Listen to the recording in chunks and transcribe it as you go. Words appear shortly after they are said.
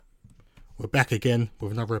We're back again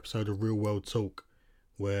with another episode of Real World Talk,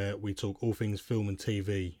 where we talk all things film and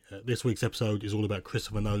TV. This week's episode is all about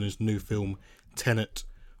Christopher Nolan's new film, Tenet.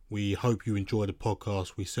 We hope you enjoyed the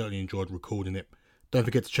podcast. We certainly enjoyed recording it. Don't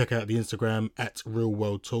forget to check out the Instagram at Real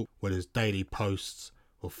World Talk, where there's daily posts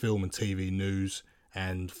of film and TV news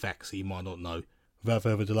and facts that you might not know. Without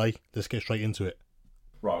further delay, let's get straight into it.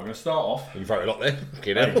 Right, we're going to start off. You wrote a lot there.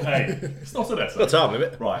 Hey, it's not an essay. Got time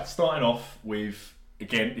limit. Right, starting off with,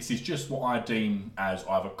 again, this is just what I deem as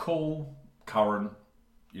either cool, current,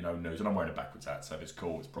 news. And I'm wearing a backwards hat, so if it's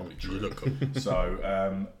cool, it's probably true. You look cool.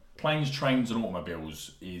 So, Planes, Trains and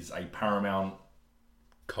Automobiles is a Paramount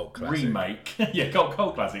Cult classic. remake. Yeah, cult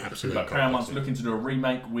classic. Absolutely. Paramount's looking to do a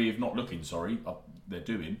remake with, they're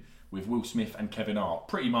doing, with Will Smith and Kevin Hart.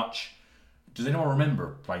 Pretty much. Does anyone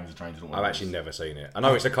remember Planes, Trains and Automobiles? I've actually never seen it. I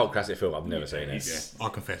know it's a cult classic film. I've never seen it. Yeah, I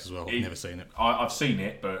confess as well, I've never seen it. I've seen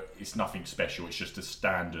it, but it's nothing special. It's just a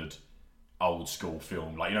standard old school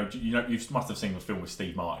film. Like you must have seen the film with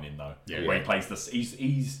Steve Martin in though, where he plays this.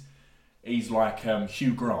 He's like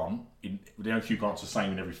Hugh Grant. Hugh Grant's the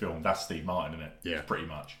same in every film. That's Steve Martin in it. Yeah, pretty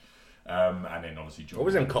much. And then obviously John. What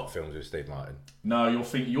was them cop films with Steve Martin? No, you're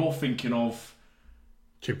thinking of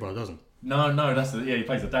Cheap by a Dozen. No, that's he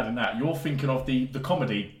plays the dad in that. You're thinking of the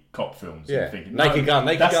comedy cop films. Yeah. You're thinking, Naked Gun.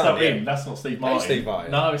 That's not him. That's not Steve Martin. Steve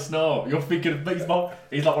Martin. No, it's not. You're thinking of he's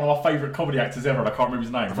like one of my favourite comedy actors ever, and I can't remember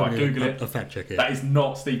his name. Right, Google it. A fact check it. That is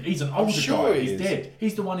not Steve. He's an older sure guy. he He's is. dead.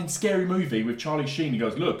 He's the one in Scary Movie with Charlie Sheen. He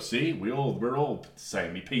goes, "Look, see, we're all the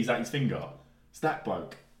same." He pees out his finger. It's that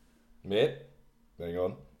bloke. Mate. Hang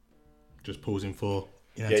on. Just pausing for.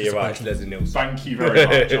 Yeah, you're right. Leslie Nielsen. Thank you very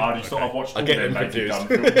much. I just thought I've watched all get them them Naked Gun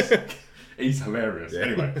confused. films. He's hilarious. Yeah.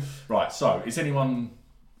 Anyway, right. So,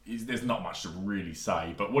 there's not much to really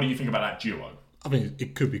say, but what do you think about that duo? I mean,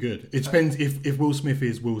 it could be good. It depends if Will Smith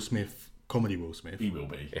is Will Smith, comedy Will Smith. He will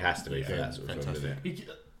be. It has to be for that sort of film, doesn't it?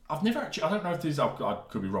 I've never actually. I don't know if this. I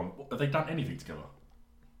could be wrong. Have they done anything together?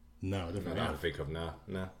 No, I don't I think don't think of no.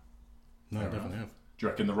 No, I definitely have. Do you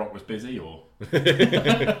reckon The Rock was busy or?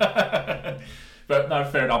 But no,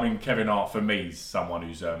 fair enough. I mean, Kevin Hart for me is someone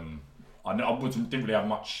who's didn't really have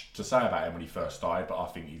much to say about him when he first started, but I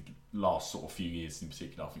think his last sort of few years in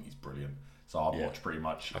particular, I think he's brilliant. So I've watched pretty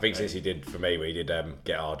much. I think since he did for me, where he did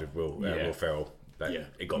Get Hard with Will Ferrell,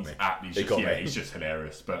 it got me. He's just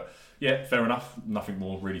hilarious. But yeah, fair enough. Nothing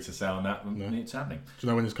more really to say on that. It's happening. Do you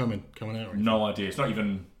know when it's coming out? Or anything? No idea. It's not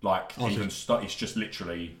even like it's just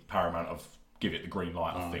literally Paramount have give it the green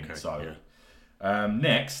light. I think so. Yeah.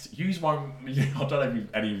 Next, use one. I don't know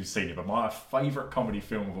if any of you've seen it, but my favourite comedy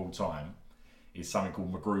film of all time is something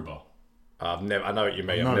called MacGruber. I know what you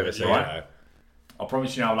mean. I've never seen it. I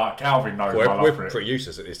promise you now, like Calvin knows my love We're for it. pretty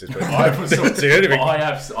useless at this. I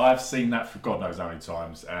have seen that for God knows how many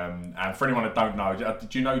times. And for anyone that don't know,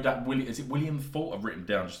 do you know that is it William Ford? I've written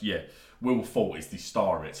down Will Ford is the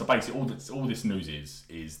star of it. So basically, all this news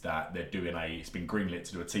is that they're doing it's been greenlit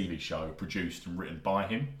to do a TV show produced and written by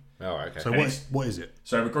him. Oh, okay. So what is it?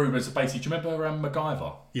 So MacGruber's basically. Do you remember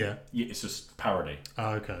MacGyver? Yeah. It's a parody.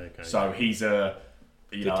 Oh, okay. So he's a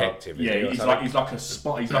detective. He's like a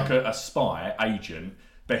spy. He's like a spy agent,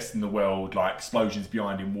 best in the world. Like explosions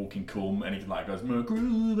behind him, walking calm, and he goes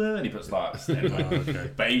MacGruber, and he puts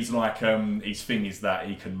okay. But he's like his thing is that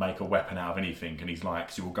he can make a weapon out of anything, and he's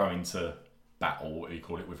like so he'll go into battle, what do you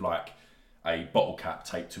call it, with like a bottle cap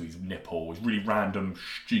taped to his nipple. It's really random,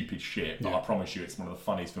 stupid shit. But I promise you, it's one of the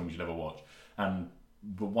funniest films you'll ever watch. And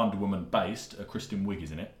the Wonder Woman based, Kristen Wiig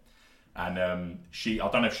is in it. And I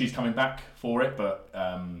don't know if she's coming back for it, but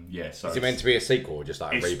So is it meant to be a sequel or just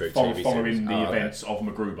like a reboot TV series? Following the events of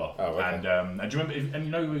MacGruber. Oh, okay. And do you remember? And you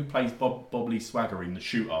know who plays Bob Lee Swagger in the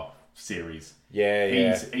Shooter series?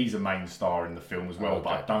 Yeah. He's a main star in the film as well. Oh, okay.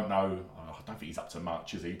 But I don't know. I don't think he's up to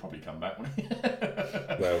much, is he? He'll probably come back, won't he?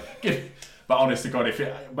 Well, but honest to God,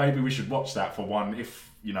 maybe we should watch that for one. If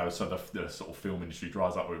so the sort of film industry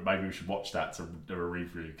dries up, maybe we should watch that to do a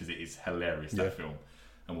review because it is hilarious that film.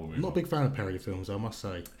 And we'll move I'm not a big fan of parody films, I must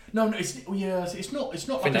say. No, it's not. It's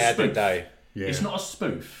not like a spoof. Yeah. It's not a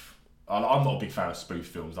spoof. I'm not a big fan of spoof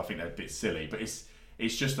films. I think they're a bit silly, but it's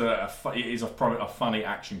just it is a funny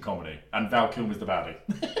action comedy, and Val Kilmer's the baddie.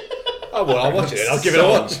 Oh well, I'll watch it. I'll give it a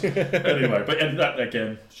watch. Anyway, but that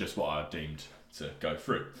again, is just what I deemed to go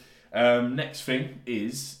through. Next thing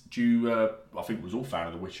is, I think we was all fan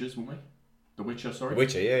of The Witchers, weren't we? The Witcher, sorry.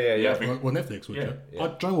 Witcher, yeah. Well, Netflix, Witcher. Yeah.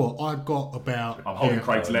 Do you know what? I got about. I'm holding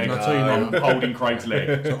Craig's leg. I'll tell you now. I'm holding Craig's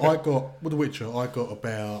leg. So I got with The Witcher. I got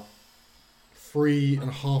about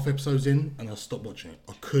 3.5 episodes in, and I stopped watching it.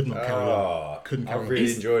 I could not carry on. I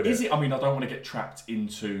really enjoyed it. Is it? I mean, I don't want to get trapped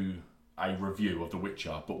into a review of The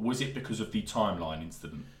Witcher, but was it because of the timeline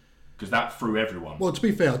incident? because that threw everyone. Well, to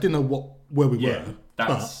be fair, I didn't know where we were,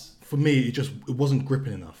 but for me, it wasn't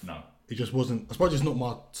gripping enough. No. It just wasn't. I suppose it's not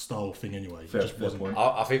my style thing anyway. Fair, it just wasn't.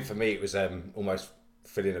 I think for me, it was almost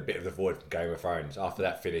filling a bit of the void from Game of Thrones. After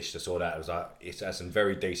that finished, I saw that it was like it has some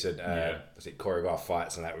very decent, choreographed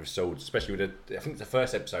fights and that with swords, especially with I think it's the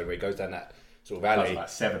first episode where he goes down that sort of alley. There's like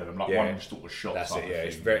 7 of them, like one sort of shot. That's it. Yeah,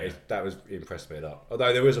 it's very. That was impressed me a lot.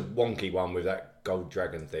 Although there was a wonky one with that gold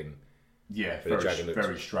dragon thing. Yeah,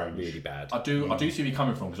 very strange. Really bad. I do see where you're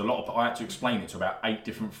coming from, because I had to explain it to about 8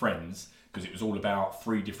 different friends, because it was all about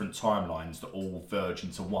 3 different timelines that all verge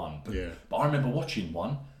into one. But I remember watching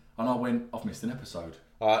one and I went, I've missed an episode.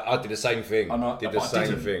 I did the same thing.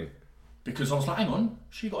 Because I was like, hang on,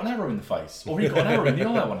 she got an arrow in the face, or he got an arrow in the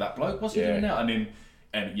eye. One of that bloke. What's he doing now?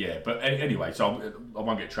 But anyway, so I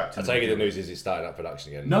won't get trapped. I take it the news is it started up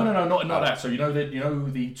production again. No, not that. So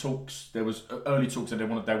the talks. There was early talks that they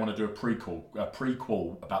want to do a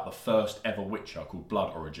prequel about the first ever Witcher called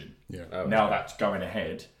Blood Origin. Yeah. Now that's going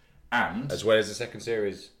ahead, and as well as the second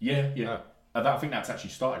series. Yeah. I think that's actually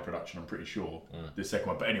started production. I'm pretty sure the second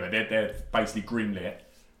one. But anyway, they're basically greenlit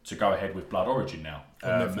to go ahead with Blood Origin now.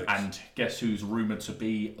 And guess who's rumoured to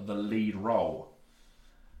be the lead role?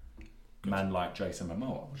 Man like Jason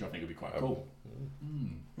Momoa, which I think would be quite cool.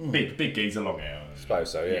 Big geezer, long hair. I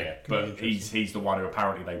suppose so, yeah. But he's the one who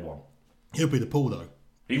apparently they want. He'll be the pull though.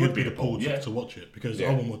 He would be the pull to watch it, because I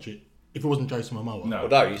wouldn't watch it if it wasn't Jason Momoa. No.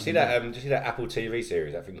 Although you see that, did you see that Apple TV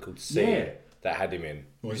series? That thing called C. Yeah. That had him in.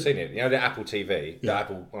 You've seen it? You know the Apple TV, the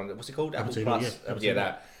Apple one. What's it called? Apple TV, Plus. Apple Yeah, TV.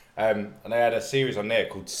 that. And they had a series on there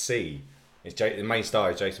called C. The main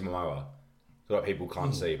star is Jason Momoa. So like people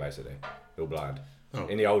can't see basically. They're all blind. Oh.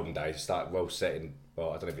 In the olden days, it started well set in.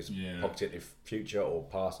 Well, I don't know if it's positive future or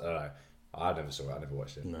past. I don't know. I never saw it. I never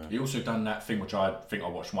watched it. No. He also done that thing which I think I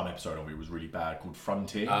watched one episode of. It was really bad, called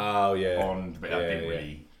Frontier. Oh yeah. But that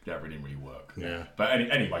didn't really work. Yeah. But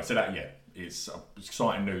anyway, so that it's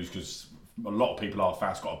exciting news, because a lot of people are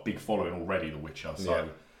fans. Got a big following already, The Witcher. So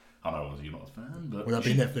I know obviously you're not a fan, but will that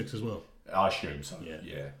be Netflix as well? I assume so.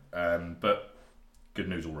 Yeah. But good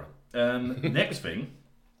news all round. Next thing,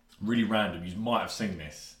 really random. You might have seen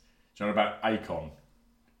this. Do you know about Akon?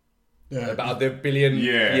 Yeah. About the billion,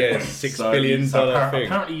 $6 billion thing.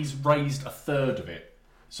 Apparently he's raised a third of it.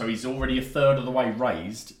 So he's already a third of the way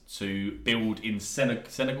raised to build in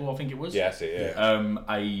Senegal, I think it was. Yeah, that's it, yeah.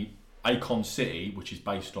 A Akon city, which is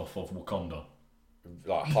based off of Wakanda.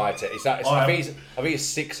 Like high tech. I think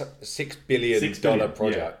it's $6 billion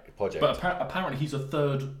project. But apparently he's a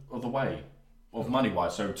third of the way of money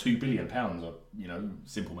wise. So £2 billion are,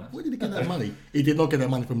 simple math. Where did he get that money? He did not get that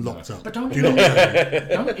money from Locked Up. But don't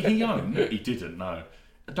he own? He didn't. No.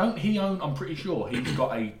 Don't he own? I'm pretty sure he's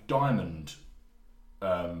got a diamond.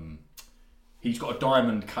 He's got a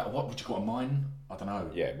diamond. What would you call a mine? I don't know.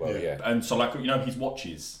 Yeah. Well, yeah. And so, his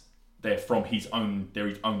watches. They're from his own. They're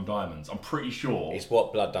his own diamonds. I'm pretty sure. It's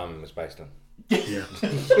what Blood Diamond was based on. Yeah,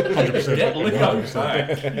 100%. Get Leo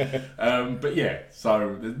back. But yeah,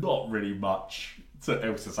 so there's not really much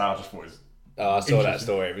else to say. I just thought it was. I saw that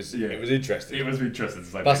story. It was interesting. It was interesting to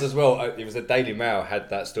say. Plus, as well, it was the Daily Mail had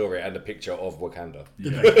that story and a picture of Wakanda.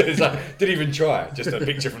 Yeah. It's like, didn't even try. Just a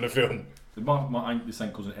picture from the film. This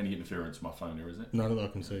ain't causing any interference to my phone here, is it? No, that I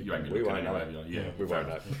can see. You ain't We going to won't anyway. know. Yeah, we won't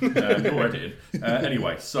know. You're edited.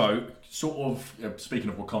 Anyway, so sort of speaking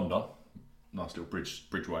of Wakanda, nice little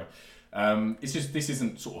bridgeway. This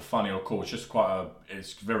isn't sort of funny or cool. It's just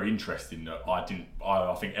it's very interesting that I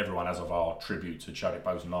think everyone, as of our tribute to Chadwick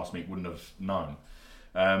Boseman last week, wouldn't have known.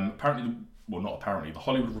 Apparently, well, not apparently, the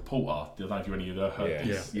Hollywood Reporter. I don't know if you any of you heard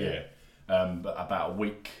this. Yeah. But about a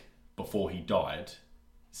week before he died,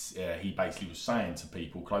 he basically was saying to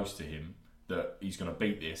people close to him that he's going to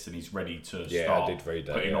beat this and he's ready to start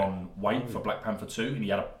putting on weight for Black Panther 2, and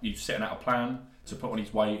he was setting out a plan to put on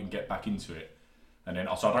his weight and get back into it. And then,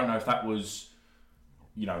 so I don't know if that was,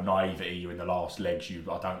 naivety in the last legs.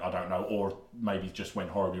 I don't know, or maybe it just went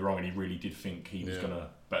horribly wrong and he really did think he was gonna.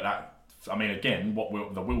 But that, again,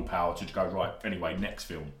 the willpower to go right. Anyway, next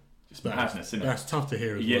film. It's madness, isn't it? That's tough to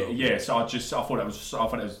hear as well. Yeah. So I thought it was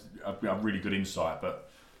a really good insight, but.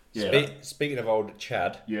 Yeah. Speaking of old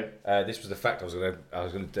Chad, this was the fact I was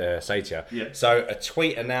going to say to you. Yeah. So a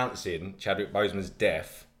tweet announcing Chadwick Boseman's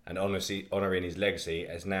death and honouring his legacy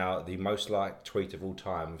is now the most liked tweet of all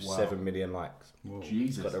time, with 7 million likes. Whoa.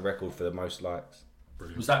 Jesus, got the record for the most likes.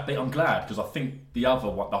 Brilliant. Was that bit? I'm glad, because I think the other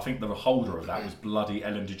one, the holder of that was bloody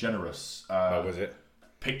Ellen DeGeneres. What was it?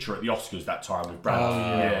 Picture at the Oscars that time with Brad.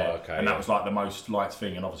 Okay. And that was like the most liked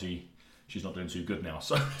thing, and obviously she's not doing too good now.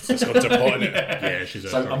 So It's got to pot in it. Yeah, she's.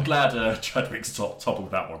 so I'm glad Chadwick's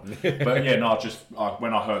toppled that one. But yeah, no,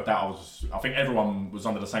 when I heard that, I think everyone was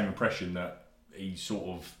under the same impression that he sort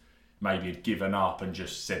of maybe had given up and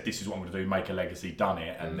just said, "This is what I'm going to do, make a legacy," done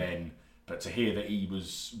it, and then. But to hear that he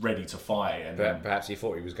was ready to fight, and perhaps he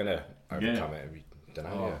thought he was going to overcome it. I don't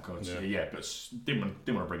know. God, but didn't want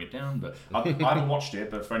to bring it down. But I haven't watched it.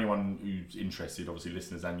 But for anyone who's interested, obviously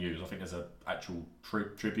listeners and you, I think there's an actual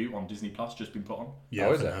tribute on Disney Plus just been put on.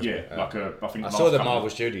 Yeah, is it? Yeah, I think I saw the Marvel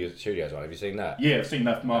Studios one. Have you seen that? Yeah, I've seen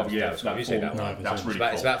that Marvel. Have you seen that one? That's really cool.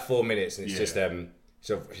 cool. It's about 4 minutes, and it's just so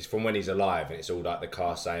it's from when he's alive, and it's all like the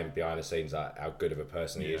cast saying behind the scenes like how good of a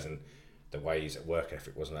person he is and the way his work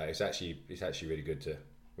ethic wasn't it. It's actually really good to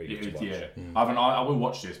watch. Yeah, I will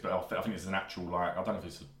watch this, but I think it's an actual I don't know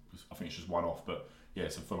if I think it's just one off, but yeah,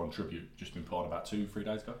 it's a full on tribute just been put on about 2-3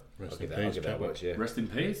 days ago. Rest I'll in give peace, that a watch. Yeah. Rest in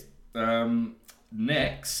peace.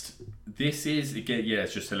 Next, this is again,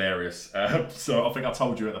 it's just hilarious. So I think I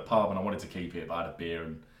told you at the pub, and I wanted to keep it, but I had a beer,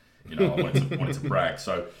 and I wanted to brag.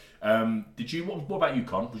 So, did you? What about you,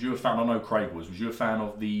 Con? Was you a fan? I know Craig was. Was you a fan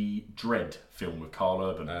of the Dread film with Carl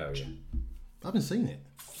Urban? Oh yeah. I haven't seen it.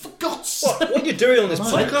 For God's sake! What are you doing on this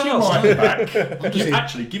Take your podcast? mind back.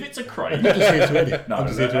 Actually, give it to Craig. I'm just here to edit. No, I'm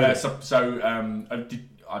just here to edit.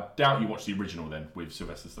 I doubt you watched the original then with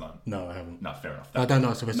Sylvester Stallone. No, I haven't. No, fair enough. I don't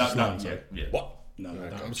know Sylvester Stallone. Yeah, yeah. What? No,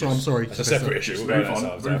 Okay. I'm sorry. That's a separate issue. We'll go Move on.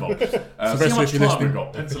 on. See how much Sylvester, if you're time we've listening.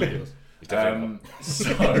 got. Pencil in.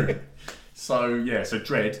 So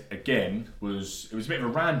Dread again was a bit of a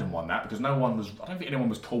random one because I don't think anyone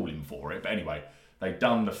was calling for it, but anyway, they'd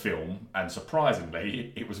done the film and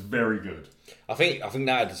surprisingly it was very good. I think that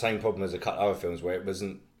had the same problem as a couple other films where it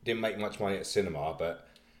didn't make much money at cinema, but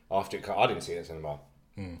after it, I didn't see it at cinema,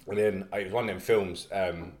 and then it was one of them films.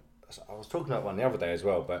 I was talking about one the other day as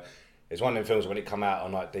well, but it's one of them films when it come out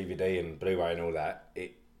on like DVD and Blu-ray and all that.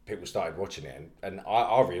 People started watching it, and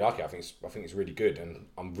I really like it. I think it's really good, and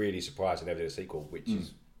I'm really surprised they never did a sequel, which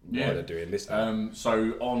is why they're doing this now.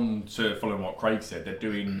 So on to following what Craig said, they're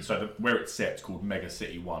doing where it's set is called Mega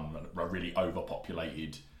City 1, a really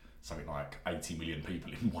overpopulated, something like 80 million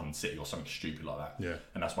people in one city or something stupid like that. Yeah.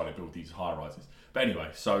 And that's why they build these high rises. But anyway,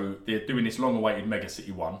 so they're doing this long-awaited Mega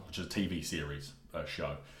City 1, which is a TV series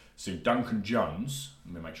show. So Duncan Jones,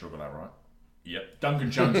 let me make sure I got that right. Yep,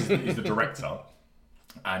 Duncan Jones is the director.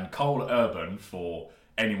 And Carl Urban, for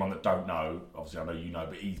anyone that don't know, obviously I know you know,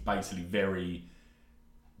 but he's basically very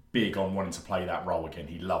big on wanting to play that role again.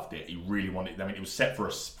 He loved it. He really wanted. I mean, it was set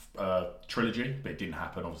for a trilogy, but it didn't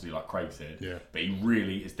happen. Obviously, like Craig said. Yeah. But he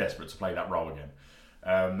really is desperate to play that role again.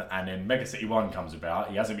 And then Mega City 1 comes about.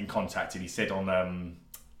 He hasn't been contacted. He said on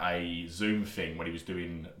a Zoom thing when he was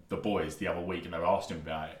doing The Boys the other week, and they were asking him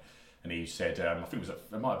about it, and he said, I think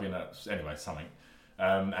it might have been anyway something,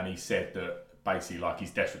 and he said that. Basically, like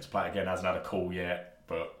he's desperate to play it again, hasn't had a call yet,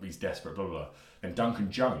 but he's desperate, blah, blah, blah. Then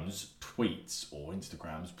Duncan Jones tweets or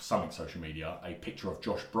Instagrams, something social media, a picture of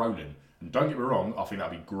Josh Brolin. And don't get me wrong, I think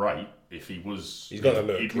that'd be great if he was. He's got the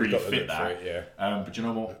look. He'd really fit that. It, yeah. But do you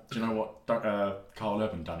know what? Carl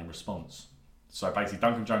Urban done in response. So basically,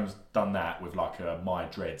 Duncan Jones done that with like a My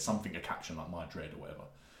Dread, something, a caption like My Dread or whatever,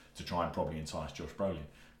 to try and probably entice Josh Brolin.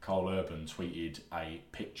 Carl Urban tweeted a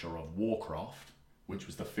picture of Warcraft, which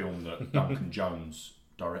was the film that Duncan Jones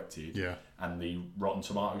directed, and the Rotten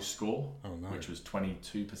Tomatoes score, which was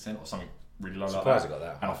 22% or something really low like that. I got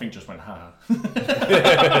that. And I think just went,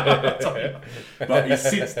 But he's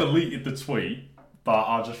since deleted the tweet, but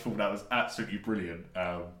I just thought that was absolutely brilliant.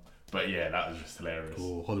 But yeah, that was just hilarious.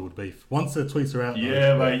 Cool, Hollywood beef. Once the tweets are out,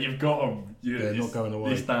 mate, you've got them. They're not going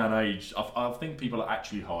away. This day and age, I think people are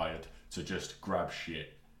actually hired to just grab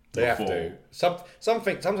shit. They have to.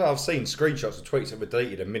 Sometimes I've seen screenshots of tweets that were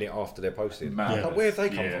deleted a minute after they're posted. Like, where have they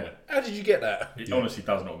come from? How did you get that? It honestly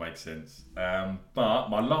does not make sense. But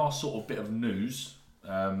my last sort of bit of news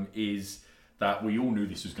is that we all knew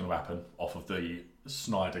this was going to happen off of the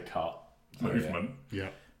Snyder Cut movement. Yeah.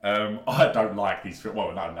 I don't like these films.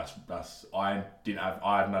 Well, no, that's I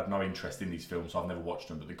haven't had no interest in these films, so I've never watched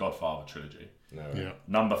them. But the Godfather trilogy. No. Yeah.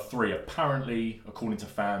 Number 3, apparently, according to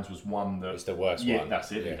fans, was one that... It's the worst one. Yeah, that's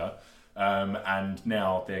it, there you go. And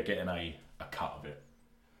now they're getting a cut of it.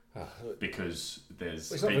 Because there's...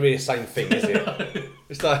 It's not going to be the same thing, is it?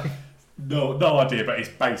 It's like... No idea, but it's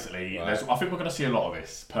basically... Right. I think we're going to see a lot of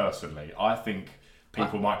this, personally. I think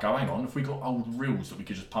people might go, hang on, if we got old reels that we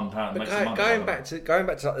could just pump out and make some money... Going back to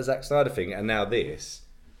like the Zack Snyder thing, and now this,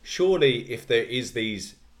 surely if there is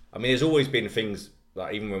these... I mean, there's always been things...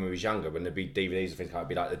 Like even when we was younger, when there'd be DVDs and things, it'd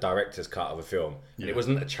be like the director's cut of a film, and it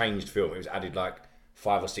wasn't a changed film. It was added like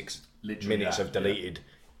 5 or 6 minutes of deleted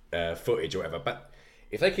footage or whatever. But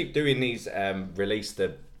if they keep doing these release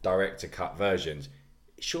the director cut versions,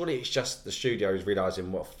 surely it's just the studios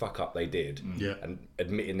realising what fuck up they did and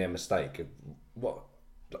admitting their mistake. What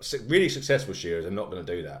really successful studios are not going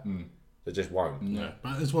to do that. They just won't. Yeah,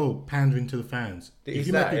 but as well, pandering to the fans. If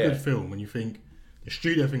you make a good film and you think the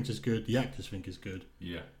studio thinks it's good, the actors think it's good,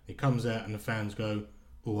 it comes out and the fans go,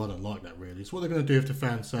 "Oh, I don't like that really." So what they're going to do if the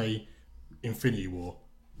fans say Infinity War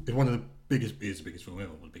is one of the biggest, is the biggest film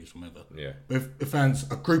ever, one of the biggest film ever. Yeah. But if the fans,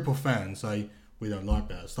 a group of fans say, "We don't like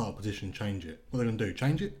that," start a petition, change it. What are they going to do?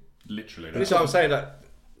 Change it? Literally. That's what I'm saying. That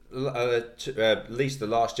at least the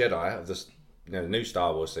Last Jedi of the the new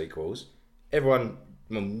Star Wars sequels, everyone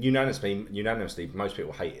unanimously, most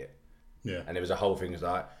people hate it. Yeah. And it was a whole thing. It was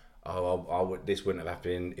like, this wouldn't have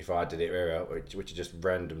happened if I did it earlier, which are just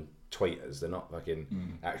random tweeters. They're not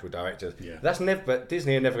fucking actual directors. Yeah. But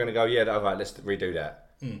Disney are never going to go, yeah, all right, let's redo that.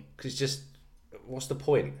 Because it's just, what's the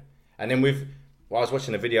point? And then I was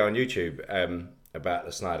watching a video on YouTube about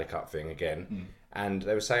the Snyder Cut thing again, and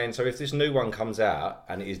they were saying, so if this new one comes out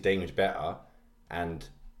and it is deemed better, and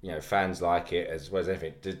fans like it as well as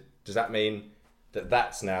anything, does that mean that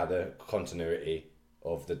that's now the continuity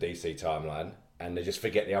of the DC timeline, and they just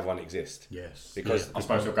forget the other one exists? Yes. Because I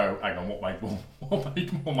suppose they'll go, hang on, what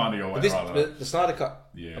made more money or whatever. The Snyder Cut,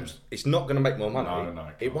 it's not going to make more money. No,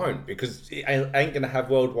 it won't, because it ain't going to have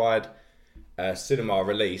worldwide cinema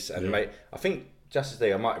release. And I think Justice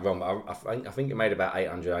League, I might be wrong, but I think it made about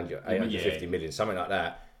 850 million, something like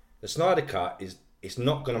that. The Snyder Cut it's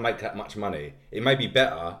not going to make that much money. It may be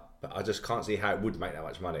better, but I just can't see how it would make that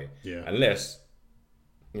much money. Yeah. Unless,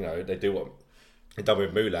 they do what they done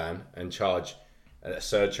with Mulan and charge a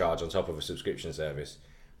surcharge on top of a subscription service.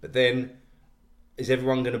 But then, is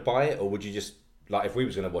everyone going to buy it, or would you just, like, if we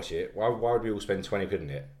was going to watch it, why would we all spend 20 quid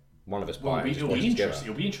in it? One of us buy it. It'll be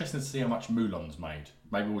interesting to see how much Mulan's made.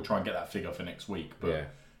 Maybe we'll try and get that figure for next week.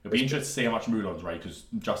 But it'll be interesting to see how much Mulan's made, because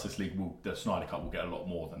Justice League the Snyder Cut will get a lot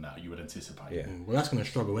more than that, you would anticipate. Yeah. Well, that's going to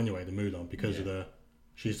struggle anyway, the Mulan, because of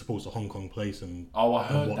she supports the Hong Kong police and. Oh, I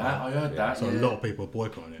heard that. So a lot of people are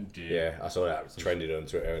boycotting it. Yeah, I saw that trended on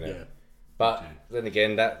Twitter, innit? But then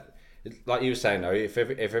again, that, like you were saying though, if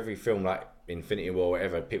every film like Infinity War or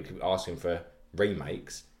whatever, people keep asking for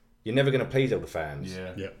remakes, you're never going to please all the fans.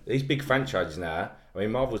 Yeah. These big franchises now, I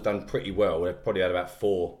mean, Marvel's done pretty well. They've probably had about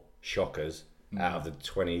 4 shockers out of the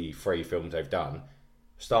 23 films they've done.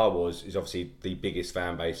 Star Wars is obviously the biggest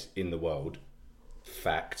fan base in the world,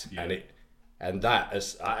 fact, and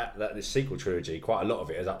this sequel trilogy, quite a lot of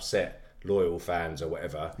it has upset loyal fans or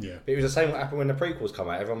whatever. Yeah. But it was the same what happened when the prequels come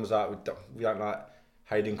out. Everyone was like, we don't like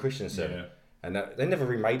Hayden Christensen. And they never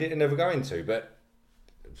remade it, they're never going to. But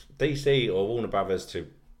DC or Warner Brothers to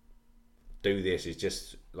do this is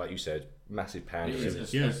just, like you said, massive pandering.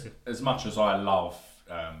 As much as I love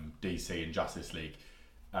DC and Justice League,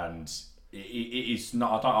 and it is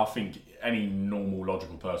not. I think any normal,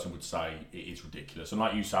 logical person would say it is ridiculous. And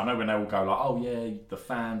like you say, I know when they all go like, "Oh yeah, the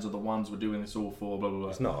fans are the ones we're doing this all for," blah blah blah.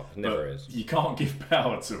 It's not. It never is. You can't give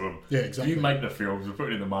power to them. Yeah, exactly. You make the films, we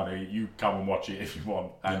put in the money. You come and watch it if you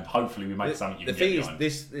want, and hopefully we make something you can get behind. The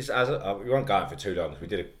thing is, we won't go on for too long because we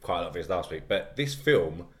did quite a lot of this last week. But this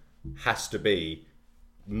film has to be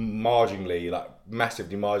massively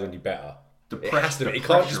marginally better. It has to be. It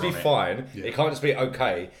can't just be fine. Yeah. It can't just be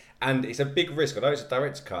okay. And it's a big risk. I know it's a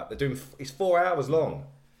director's cut. They're doing. It's 4 hours long.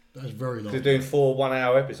 That's very long. They're doing 4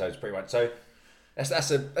 1-hour episodes pretty much. So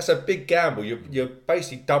that's a big gamble. You're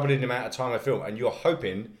basically doubling the amount of time of film, and you're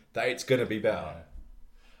hoping that it's going to be better.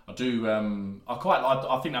 I do.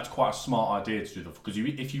 I think that's quite a smart idea to do that, because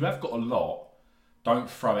if you have got a lot, don't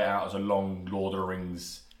throw it out as a long Lord of the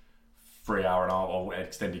Rings 3 hour and a half or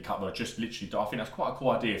extended cut. But just literally, I think that's quite a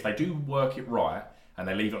cool idea. If they do work it right and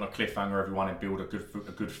they leave it on a cliffhanger, everyone, and build a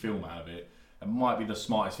good film out of it, it might be the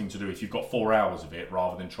smartest thing to do. If you've got 4 hours of it,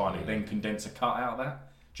 rather than trying to then condense a cut out of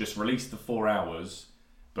that, just release the 4 hours,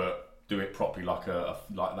 but do it properly like that.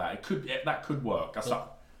 That could work. That's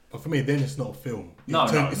but for me, then it's not a film.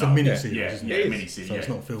 It's a mini series. Yeah, a mini series. So it's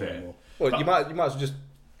not a film anymore. Well, you might as well just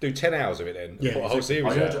do 10 hours of it then. Yeah, a whole series.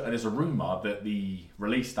 I heard there's a rumour that the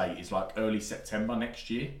release date is like early September next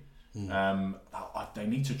year. They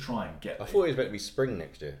need to try and get. I thought it was meant to be spring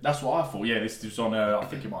next year. That's what I thought. Yeah, this was on. I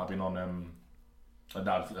think it might have been on.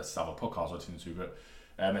 That's another podcast I listened to, but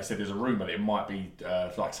they said there's a rumour that it might be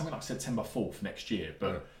like something like September 4th next year.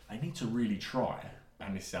 But they need to really try.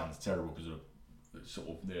 And this sounds terrible because of sort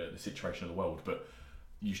of the situation of the world, but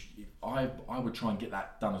I would try and get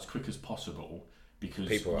that done as quick as possible, because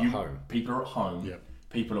people are at home.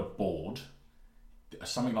 People are bored.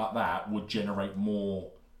 Something like that would generate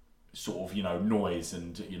more sort of noise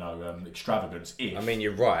and extravagance. If I mean,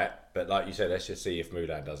 you're right, but like you said, let's just see if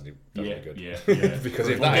Mulan does any good. Yeah. Because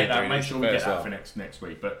if we'll that get ain't that, doing make it, sure we get first that one. for next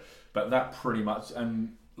week. But that pretty much.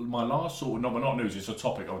 And my last sort of not news. It's a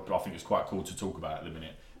topic I think it's quite cool to talk about at the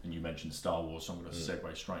minute. And you mentioned Star Wars, so I'm going to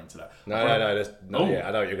segue straight into that. No. That's not yet.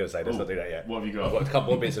 I know what you're going to say. Let's not do that yet. What have you got? I've got a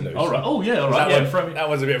couple more bits of news. All right. Oh yeah. All right. That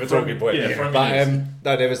one's a bit of a talking point. Yeah. But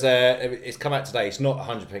no, there was it's come out today. It's not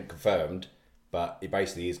 100% confirmed, but it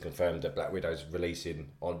basically is confirmed that Black Widow's releasing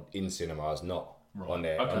in cinemas, not on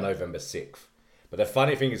there on November 6th. But the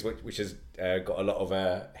funny thing is, which has got a lot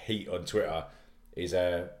of heat on Twitter, is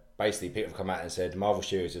basically people have come out and said Marvel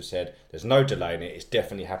Studios have said there's no delay in it. It's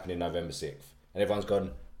definitely happening November 6th, and everyone's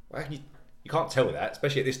gone. Well, you can't tell that,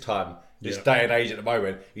 especially at this time, this day and age at the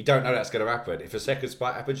moment. You don't know that's going to happen. If a second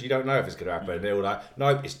spike happens, you don't know if it's going to happen. They're all like, no,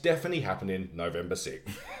 it's definitely happening November 6th.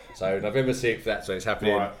 So November 6th, that's when it's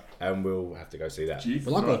happening, and we'll have to go see that.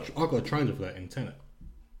 Well, I got a trailer for that in Tenet.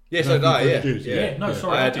 Yeah, so no,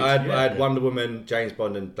 Sorry, I had Wonder Woman, James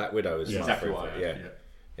Bond, and Black Widow as exactly right.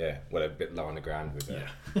 Yeah. Well, a bit low on the ground with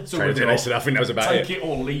So I think that was about take it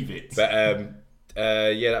or leave it. But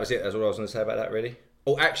that was it. That's all I was going to say about that, really.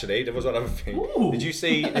 Oh, actually, there was one other thing. Ooh. Did you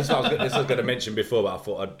see? This I was going to mention before, but I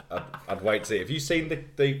thought I'd wait to see. Have you seen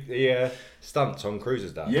the stunt Tom Cruise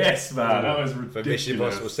has done? Yes, man, that was ridiculous. For Mission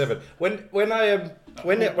Impossible 7. When I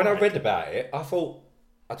read about it, I thought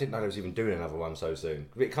I didn't know they was even doing another one so soon.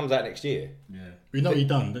 It comes out next year. Yeah. You know what he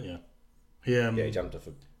done, didn't you? He jumped off.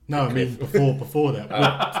 No, I mean before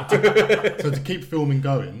that. So to keep filming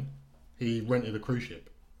going, he rented a cruise ship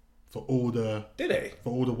for all the. Did he? For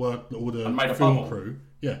all the work, all the And made a film bubble. crew.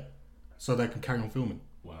 Yeah, so they can carry on filming.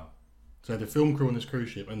 Wow. So the film crew on this cruise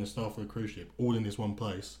ship and the staff of the cruise ship all in this one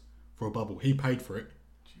place for a bubble. He paid for it.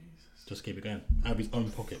 Jesus. Just keep it going out of his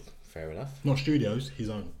own pocket. Fair enough. Not studios, his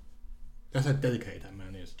own. That's how dedicated that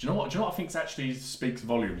man is. Do you know what I think actually speaks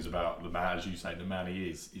volumes about the man, as you say, the man he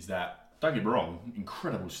is that, don't get me wrong,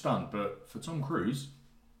 incredible stunt, but for Tom Cruise,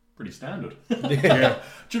 pretty standard. Yeah.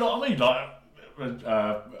 Do you know what I mean? Like,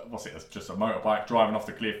 what's it? It's just a motorbike driving off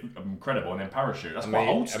the cliff, incredible, and then parachute. That's quite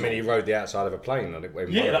old school. I mean, he rode the outside of a plane on it.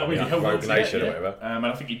 That would be held Rogue Nation or whatever. And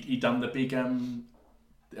I think he'd done the big in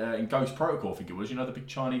Ghost Protocol. I think it was. The big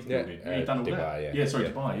Chinese building. He'd done all Dubai, that. Dubai.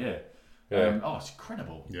 Yeah. It's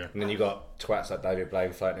incredible. Yeah. And then you got twats like David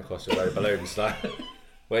Blaine floating across the road balloons. Like,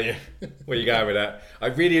 where you going with that?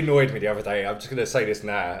 It really annoyed me the other day. I'm just going to say this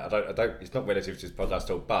now. I don't. It's not relative to this podcast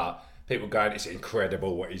at all, but people going, it's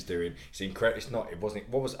incredible what he's doing. It's incredible. It's not. It wasn't.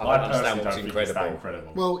 What was? I don't understand what was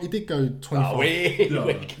incredible. Well, he did go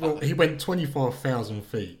 25. Well, he went 25,000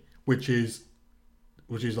 feet, which is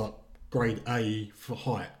like grade A for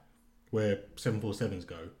height, where 747s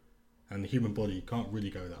go, and the human body can't really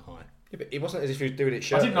go that high. Yeah, but it wasn't as if he was doing it I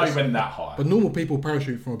shirtless. didn't know he went that high. But normal people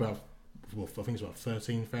parachute from about, I think it's about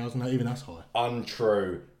 13,000. Even that's high.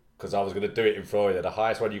 Untrue. Because I was going to do it in Florida. The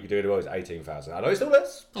highest one you could do in the world is 18,000. I know it's still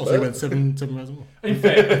less. Oh, so he went 7,000 more. In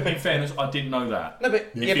fairness, I didn't know that. No,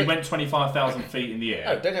 but if he went 25,000 feet in the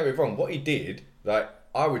air. No, don't get me wrong. What he did, like,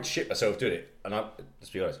 I would shit myself doing it. And let's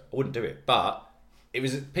be honest, I wouldn't do it. But it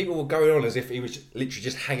was, people were going on as if he was literally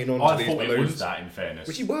just hanging on to these balloons. I thought it was that, in fairness.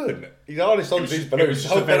 Which he weren't. He's harnessed onto these balloons. His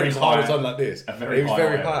whole body was on like this. He was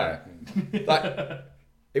very high. Like,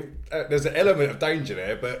 there's an element of danger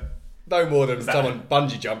there, but no more than someone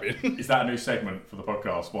bungee jumping. Is that a new segment for the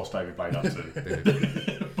podcast? What's David Blaine up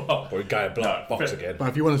to? Or going black box again. But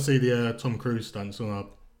if you want to see the Tom Cruise stunts on our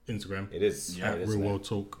Instagram, it is. At Real World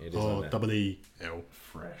Talk. REEL.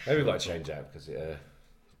 Fresh. Maybe we've got to change that because it's a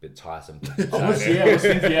bit tiresome. I was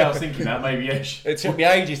thinking that maybe. It took me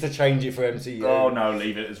ages to change it for MCU. Oh no,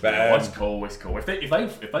 leave it as well. It's cool. It's cool. If they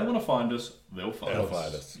want to find us, they'll find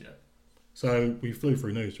us. Yeah. So we flew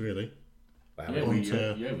through news really. We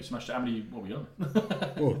smashed it. How many? What were we on?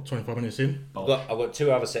 Well, 25 minutes in. I've got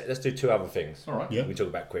two other Let's do two other things. All right. Yeah. We can talk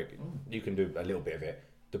about quick. You can do a little bit of it.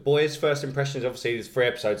 The Boys' first impressions. Obviously, there's 3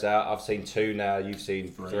 episodes out. I've seen 2 now. You've seen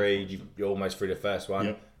 3. You're almost through the first one.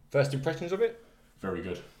 Yep. First impressions of it? Very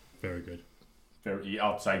good. Very good.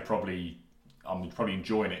 I'd say I'm probably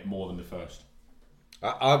enjoying it more than the first.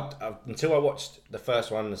 Until I watched the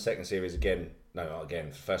first one and the second series again. No, not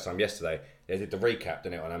again. For the first time yesterday. They did the recap,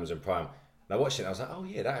 didn't it, on Amazon Prime. And I watched it and I was like, oh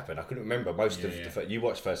yeah, that happened. I couldn't remember most of the first. You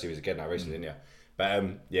watched first series again now recently, didn't you? But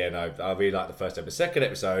I really liked the first episode. Second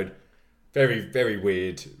episode, very, very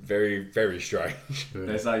weird, very, very strange.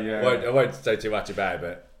 There's a I won't say too much about it,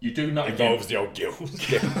 but you do not involves the old guild.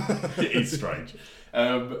 It is strange.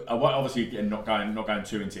 Obviously, again, not going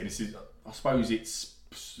too into it. I suppose it's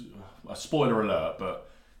a spoiler alert, but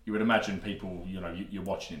you would imagine people, you're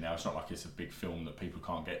watching it now. It's not like it's a big film that people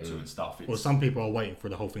can't get to and stuff. Well, some people are waiting for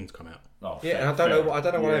the whole thing to come out. Oh, and I don't know why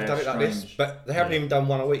they've done it like this, but they haven't even done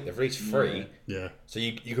one a week. They've released 3. Yeah. So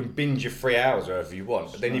you can binge your 3 hours wherever you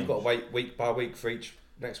want, but then you've got to wait week by week for each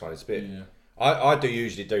next one. It's a bit. Yeah. I do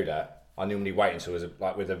usually do that. I normally wait until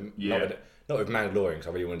not with Mandalorian because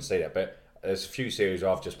I really want to see that, but there's a few series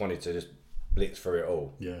where I've just wanted to just blitz through it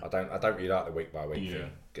all. Yeah. I don't really like the week by week thing.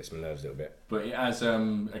 Gets my nerves a little bit. But as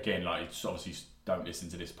again, like, it's obviously don't listen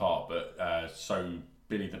to this part, but so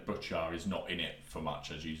Billy the Butcher is not in it for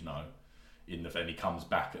much, as you know. And he comes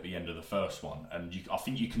back at the end of the first one, and I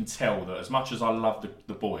think you can tell that as much as I love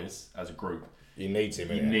the boys as a group, you need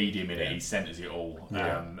him in it. He centres it all,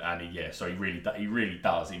 and so he really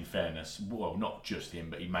does. In fairness, well, not just him,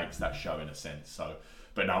 but he makes that show in a sense. So.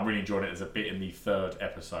 But no, I'm really enjoying it. There's a bit in the 3rd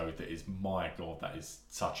episode that is, my God, that is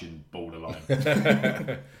touching borderline.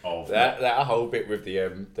 Of that whole bit with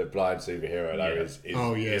the blind superhero though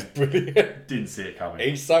is brilliant. Didn't see it coming.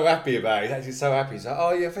 He's so happy about it. He's actually so happy. He's like,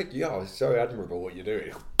 oh yeah, thank you. Oh, it's so admirable what you're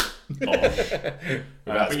doing.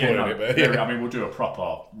 Without spoiling it, I mean, we'll do a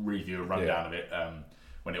proper review, a rundown of it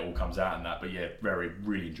when it all comes out and that. But yeah,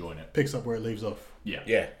 really enjoying it. Picks up where it leaves off.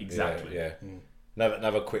 Yeah, exactly. Yeah.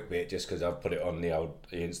 Another quick bit, just because I've put it on the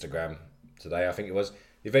Instagram today. I think it was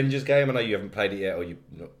the Avengers game. I know you haven't played it yet, or you're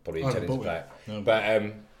probably intending to play it. No.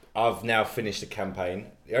 But I've now finished the campaign.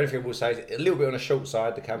 The only thing I will say is a little bit on the short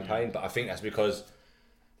side, the campaign, but I think that's because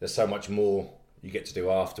there's so much more you get to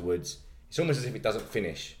do afterwards. It's almost as if it doesn't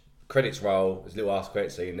finish. Credits roll, there's a little after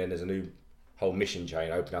credit scene, and then there's a new whole mission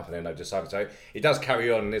chain open up, and then they've decided. So it does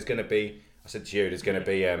carry on, and there's going to be, I said to you, there's going to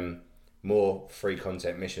be more free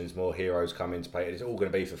content missions, more heroes come into play. It's all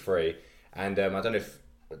going to be for free. And I don't know if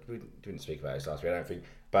we didn't speak about this last week, I don't think,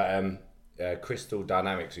 but Crystal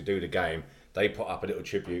Dynamics, who do the game, they put up a little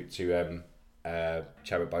tribute to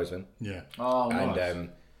Chadwick Boseman. Yeah. Oh, nice. And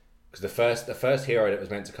because the first hero that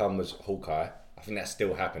was meant to come was Hawkeye. I think that's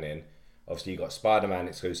still happening. Obviously, you got Spider-Man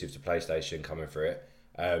exclusive to PlayStation coming for it,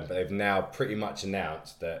 but they've now pretty much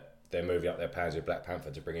announced that they're moving up their plans with Black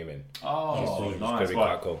Panther to bring him in. Oh, nice. It's going to be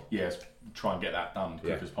quite cool. Yeah, try and get that done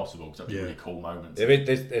quick as possible because that'd be really cool moments.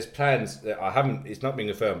 There's plans that I haven't. It's not been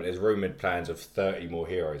confirmed, but there's rumoured plans of 30 more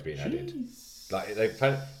heroes being added. Like they're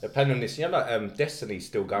planning on this. Like Destiny's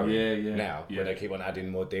still going now, where they keep on adding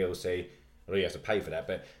more DLC. Well, you have to pay for that,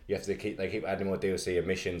 but you have to they keep adding more DLC and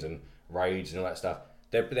missions and raids and all that stuff.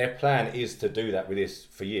 Their plan is to do that with this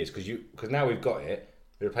for years because now we've got it.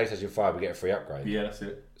 With the PlayStation 5, we get a free upgrade. Yeah, that's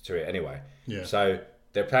it. To it anyway. Yeah. So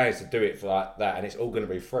their plan is to do it for like that, and it's all going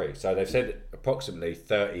to be free. So they've said approximately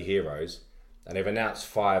 30 heroes, and they've announced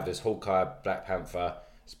 5. There's Hawkeye, Black Panther,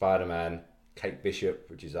 Spider-Man, Kate Bishop,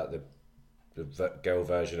 which is like the girl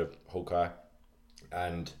version of Hawkeye,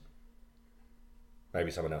 and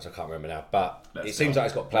maybe someone else. I can't remember now. But it seems like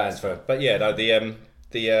it's got plans for. But yeah, no,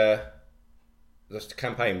 the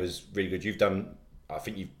campaign was really good. You've done. I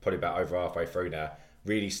think you've probably about over halfway through now.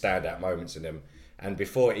 Really standout moments in them. And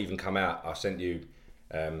before it even come out, I sent you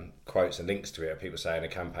quotes and links to it of people saying the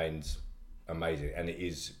campaign's amazing. And it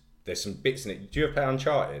is, there's some bits in it. Do you ever play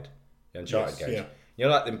Uncharted? The Uncharted games? Yeah. You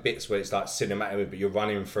know, like them bits where it's like cinematic, but you're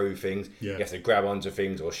running through things. Yeah. You have to grab onto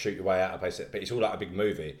things or shoot your way out of place. But it's all like a big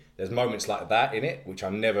movie. There's moments like that in it, which I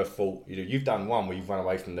never thought. You've done one where you've run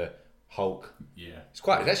away from the Hulk. Yeah. It's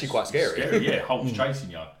actually quite scary. Yeah, Hulk's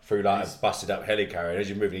chasing you. Through like a busted up helicarrier. As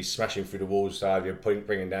you're moving, he's smashing through the walls side, you're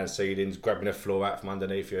bringing down ceilings, grabbing a floor out from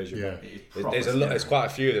underneath you. As you there's a lot. There's quite a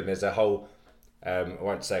few of them. There's a whole, I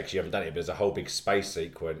won't say because you haven't done it, but there's a whole big space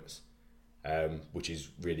sequence, which is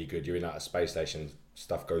really good. You're in like a space station,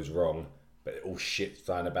 stuff goes wrong, but all shit's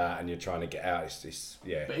flying about and you're trying to get out. It's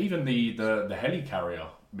But even the helicarrier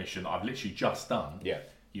mission that I've literally just done. Yeah.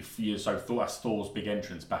 So that's Thor's big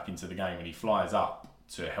entrance back into the game, and he flies up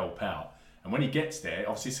to help out. And when he gets there,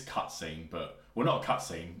 obviously it's a cutscene, but not a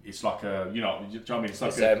cutscene. It's like a, do you know what I mean? It's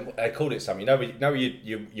like they called it something.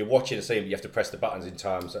 You're watching a scene, but you have to press the buttons in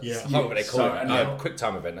time. So yeah. I can't remember what they call it. Quick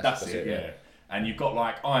time event. That's it. Yeah. And you've got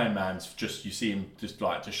like Iron Man's you see him just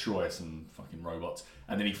like destroy some fucking robots,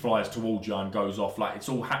 and then he flies towards you and goes off. Like it's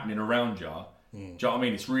all happening around you. Do you know what I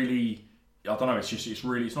mean? It's really. I don't know.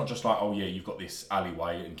 It's not just like, oh yeah, you've got this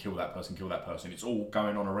alleyway and kill that person. It's all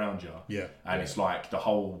going on around you. Yeah. And it's like the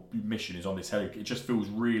whole mission is on this heli. It just feels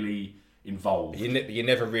really involved. You're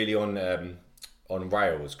never really on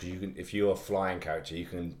rails because if you're a flying character, you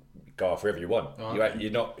can go off wherever you want. Oh, you're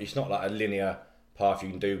not. It's not like a linear path. You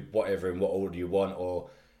can do whatever in what order you want. Or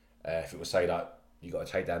if it was say like you got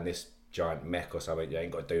to take down this giant mech or something, you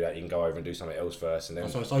ain't got to do that. You can go over and do something else first, and then.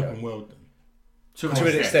 So it's open world. To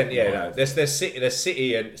an extent, yeah. No. There's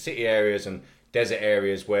city areas and desert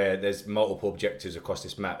areas where there's multiple objectives across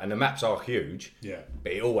this map, and the maps are huge. Yeah.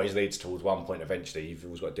 But it always leads towards one point eventually. You've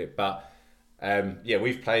always got to do it. But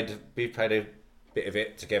we've played a bit of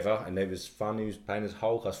it together, and it was fun. He was playing as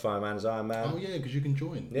Hulk, I was Fireman as Iron Man. Oh yeah, because you can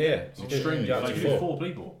join. Yeah, It's extremely yeah, like, up to you do 4. 4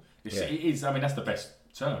 people. It Yeah. is. I mean, that's the best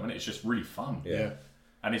term, and it's just really fun. Yeah.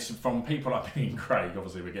 And it's from people like me and Craig.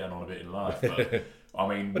 Obviously, we're getting on a bit in life, but I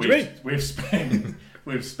mean, What do you mean?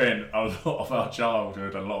 we've spent a lot of our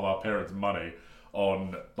childhood and a lot of our parents' money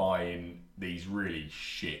on buying these really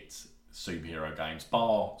shit superhero games,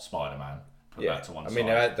 bar Spider-Man. Put that to one side. I mean,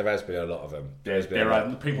 there has been a lot of them.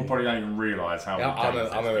 People probably don't even realise how many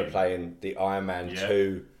games I remember playing the Iron Man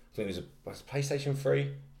 2. I think it was a PlayStation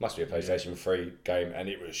 3. Must be a PlayStation 3 game, and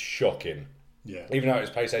it was shocking. Yeah. Even though it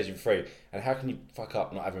was PlayStation 3. And how can you fuck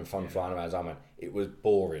up not having fun flying around as Iron Man? It was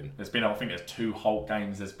boring. I think there's 2 Hulk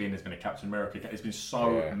games. There's been a Captain America game. There's been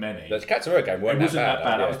so many. The Captain America game wasn't that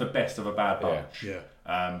bad. Yeah. That was the best of a bad bunch. Yeah.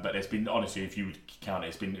 But there's been, honestly, if you would count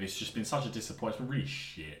it, it's just been such a disappointment. It's been really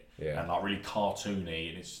shit. Yeah. And like really cartoony,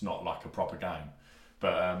 and it's not like a proper game.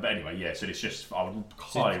 But anyway, yeah. So it's just, I would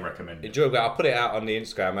highly recommend it. Enjoyable. I put it out on the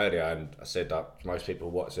Instagram earlier, and I said that most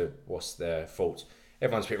people, what's their thoughts?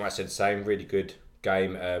 Everyone's pretty much said the same. Really good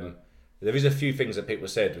game. There is a few things that people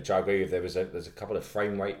said which I agree with. There's a couple of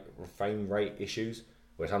frame rate issues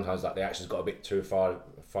where sometimes like the action's got a bit too far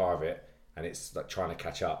of it, and it's like trying to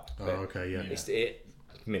catch up. Oh, okay, yeah. It's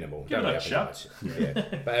minimal. Give it Don't a really shot. happen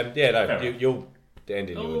much. Yeah, but you'll the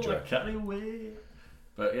ending you'll enjoy.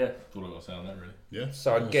 But yeah, that's all I've got to say on that really. Yeah.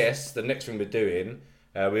 So I guess the next thing we're doing,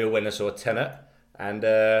 we all went and saw Tenet, and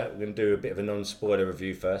we're going to do a bit of a non-spoiler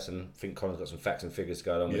review first, and I think Conor's got some facts and figures to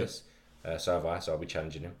go along with this. So have I, so I'll be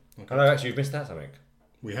challenging him. Okay. I know, actually, you've missed out something.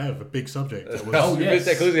 We have a big subject. That was, Oh, yes.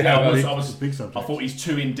 I was a big subject. I thought he's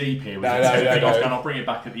too in deep here. No. I'll bring it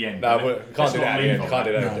back at the end. No, we can't do that. Can't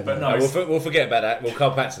do that. But no, we'll forget about that. We'll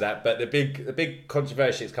come back to that. But the big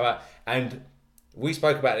controversy has come out, and we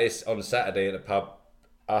spoke about this on Saturday at the pub.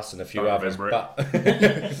 Us and a few others, but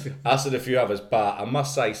us and a few others. But I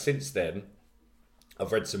must say, since then,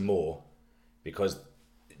 I've read some more because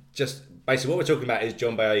just basically what we're talking about is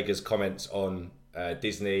John Boyega's comments on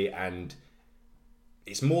Disney, and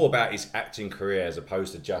it's more about his acting career as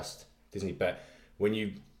opposed to just Disney. But when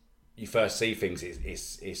you first see things,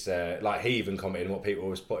 it's like he even commented on what people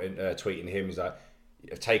was tweeting him. He's like,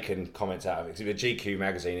 have taken comments out of it. It's a GQ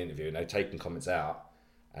magazine interview, and they've taken comments out,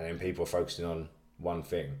 and then people are focusing on one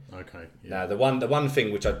thing. Okay. Yeah. Now the one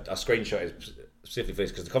thing which I screenshotted specifically for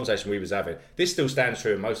this, because the conversation we was having, this still stands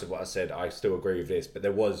true, and most of what I said, I still agree with this, but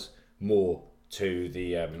there was more to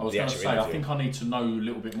the I was the going to actual say, interview. I think I need to know a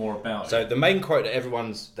little bit more about So it. the main quote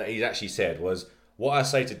that he's actually said was, "What I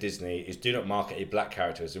say to Disney is, do not market a black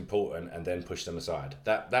character as important and then push them aside."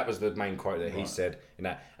 That was the main quote that he said in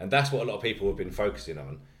that, and that's what a lot of people have been focusing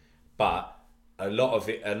on. But a lot of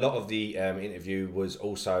the interview was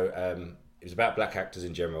also it was about black actors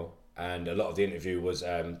in general, and a lot of the interview was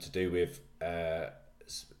to do with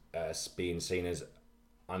being seen as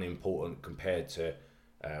unimportant compared to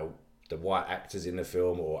the white actors in the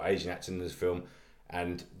film or Asian actors in the film,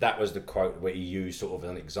 and that was the quote where he used sort of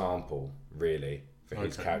an example really for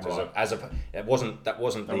his characters. Right. That wasn't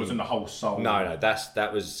the whole soul. No,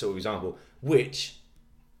 that was sort of example. Which,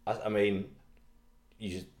 I mean,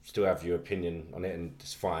 you still have your opinion on it, and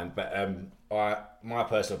it's fine. But my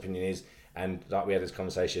personal opinion is, and like we had this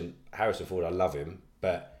conversation, Harrison Ford, I love him,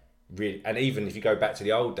 but really, and even if you go back to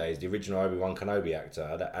the old days, the original Obi-Wan Kenobi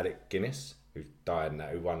actor, that Alec Guinness, who died in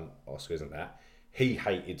that, who won Oscars and that, he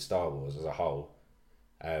hated Star Wars as a whole,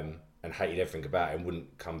 and hated everything about it, and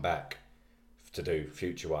wouldn't come back to do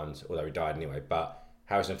future ones, although he died anyway. But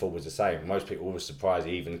Harrison Ford was the same. Most people were surprised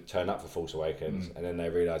he even turned up for Force Awakens, and then they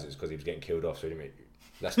realised it was because he was getting killed off. So he didn't.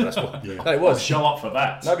 That's what. Yeah. No, it was. Show up for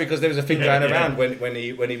that. No, because there was a thing going around when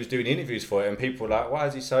he was doing interviews for it, and people were like, "Why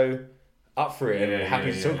is he so up for it and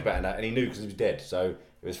happy to talk about that?" And he knew because he was dead, so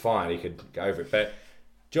it was fine. He could get over it. But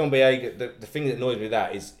John Boyega, the thing that annoys me with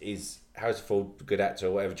that is Harrison Ford, good actor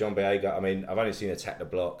or whatever. John Boyega, I mean, I've only seen Attack the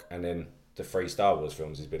Block and then the 3 Star Wars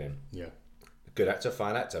films he's been in. Yeah. Good actor,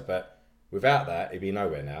 fine actor, but without that, he'd be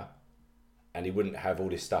nowhere now, and he wouldn't have all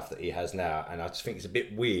this stuff that he has now. And I just think it's a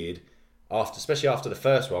bit weird, especially after the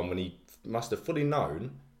first one, when he must have fully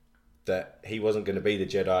known that he wasn't going to be the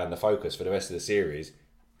Jedi and the focus for the rest of the series.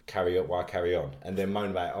 Carry on, and then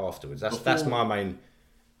moan about it afterwards. That's my main.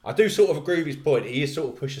 I do sort of agree with his point. He is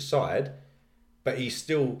sort of pushed aside, but he's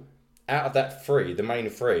still out of that 3, the main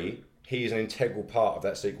 3. He is an integral part of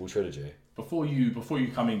that sequel trilogy. Before you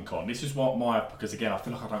come in, Con, this is what because again I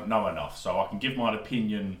feel like I don't know enough, so I can give my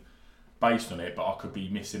opinion based on it, but I could be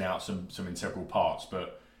missing out some integral parts.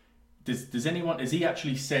 But does anyone, has he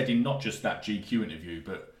actually said in not just that GQ interview,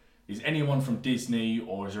 but is anyone from Disney,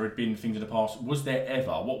 or has there been things in the past, was there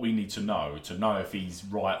ever, what we need to know if he's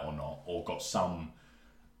right or not, or got some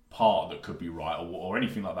part that could be right, or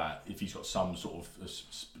anything like that, if he's got some sort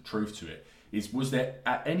of truth to it, was there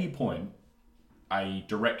at any point a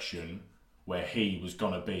direction where he was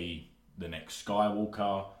going to be the next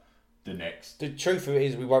Skywalker, the next... The truth of it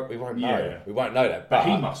is we won't know. We won't know that. But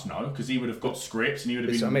he must know, because he would have got scripts and he would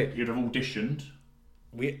have been, he would have auditioned.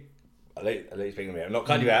 I'll let you speak to me. I'm not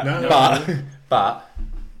cutting you out. No. But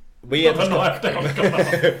we had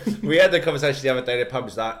we had the conversation the other day. The pub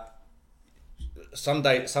was like,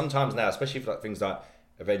 sometimes now, especially for like things like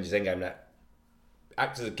Avengers Endgame, that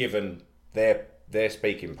actors are given their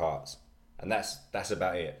speaking parts, and that's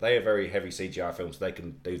about it. They are very heavy CGI films, so they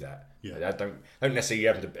can do that. Yeah. They don't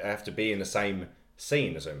necessarily have to be in the same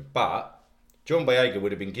scene as them. But John Boyega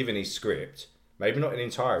would have been given his script, maybe not in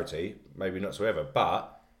entirety, maybe not whatsoever,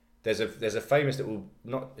 but there's a famous little,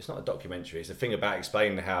 it's not a documentary, it's a thing about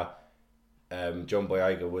explaining how John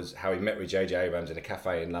Boyega how he met with J.J. Abrams in a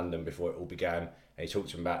cafe in London before it all began, and he talked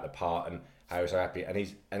to him about the part and how he was so happy, and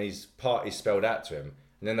his part is spelled out to him.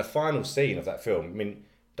 And then the final scene of that film, I mean,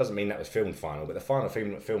 doesn't mean that was filmed final, but the final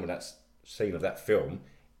film of that scene of that film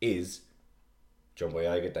is John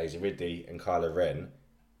Boyega, Daisy Ridley, and Kylo Ren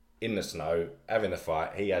in the snow having a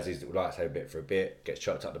fight. He has his little lightsaber bit for a bit, gets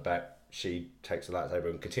chopped up the back. She takes the lightsaber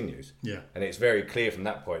and continues. Yeah. And it's very clear from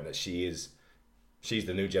that point that she's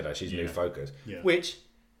the new Jedi. She's the new focus. Yeah. Which,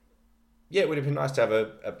 it would have been nice to have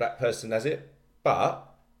a black person as it,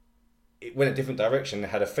 but it went a different direction. It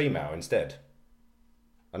had a female instead.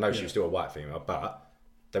 I know she was still a white female, but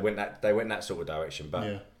they went that sort of direction.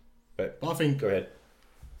 But I think go ahead.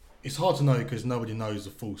 It's hard to know because nobody knows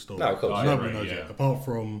the full story. No, of course. Nobody knows it apart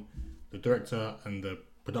from the director and the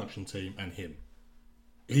production team and him.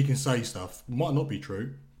 He can say stuff might not be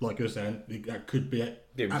true, like you're saying. That could be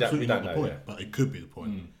absolutely not the point, but it could be the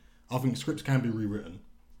point. I think scripts can be rewritten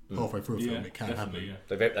halfway through a film. It can happen. Yeah.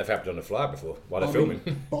 They've happened on the fly before while they're filming.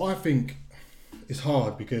 But I think it's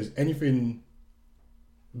hard because anything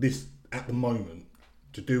this at the moment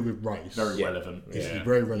to do with race Very relevant. It's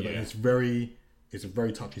very relevant. Yeah. It's a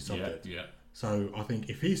very touchy subject. Yeah. So I think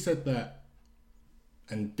if he said that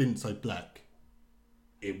and didn't say black,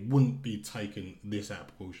 it wouldn't be taken this out of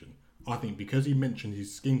proportion. I think because he mentioned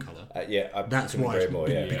his skin colour, that's why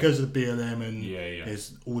it's because of the BLM and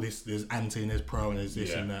there's all this, there's anti and there's pro and there's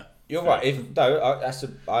this and that. You're right.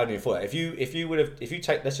 I only thought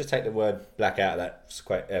that. Let's just take the word black out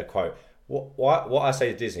of that quote. What I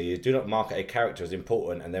say to Disney is do not market a character as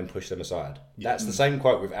important and then push them aside. That's the same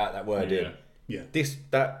quote without that word in. Yeah. It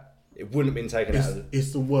wouldn't have been taken out.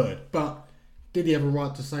 It's the word, but did he have a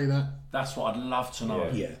right to say that? That's what I'd love to know.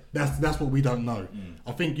 Yeah, that's what we don't know.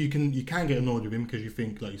 I think you can get annoyed with him because you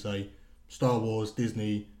think, like you say, Star Wars,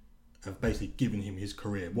 Disney have basically given him his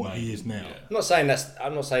career, what he is now. I'm not saying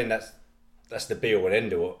that's the be all and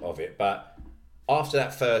end all of it, but after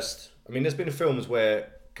that first, I mean, there's been films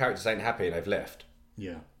where characters ain't happy and they've left.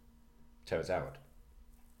 Yeah. Terrence Howard,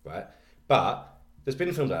 right? But there's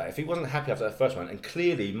been films like that. If he wasn't happy after that first one, and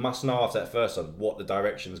clearly must know after that first one what the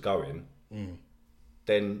direction's going,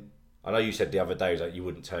 then I know you said the other day that you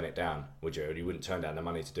wouldn't turn it down, would you? You wouldn't turn down the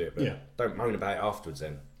money to do it, but don't moan about it afterwards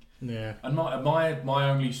then. Yeah. And my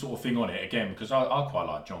only sort of thing on it, again, because I quite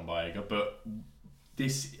like John Boyega, but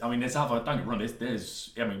this, I mean, there's other, don't get me wrong,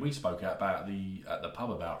 there's I mean, we spoke at the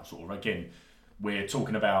pub about sort of, again, we're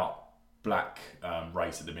talking about black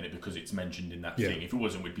race at the minute because it's mentioned in that thing. If it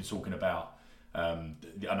wasn't, we'd be talking about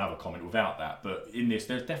another comment without that. But in this,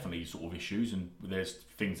 there's definitely sort of issues and there's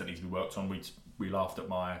things that need to be worked on. We laughed at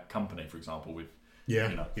my company, for example, with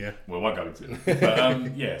well, I go into it.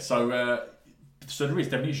 But so there is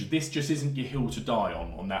definitely issues. This just isn't your hill to die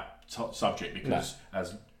on that subject because,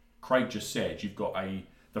 as Craig just said, you've got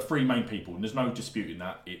the three main people, and there's no disputing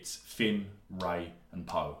that. It's Finn, Rey, and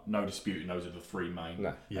Poe. No disputing those are the three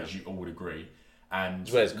main, as you all would agree. And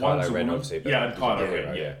as well as Kylo Ren, obviously. And Kylo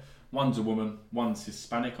Ren, yeah. One's a woman, one's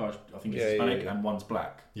Hispanic, I think it's Hispanic, and one's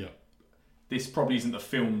black. Yeah. This probably isn't the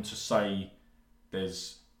film to say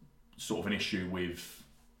there's sort of an issue with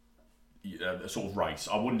a sort of race.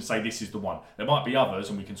 I wouldn't say this is the one. There might be others,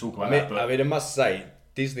 and we can talk about that. But I must say,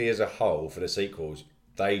 Disney as a whole, for the sequels,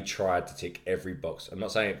 they tried to tick every box. I'm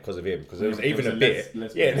not saying it because of him, because there was even a bit.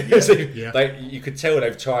 You could tell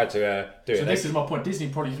they've tried to do it. So this is my point. Disney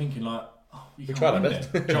probably thinking like, you can try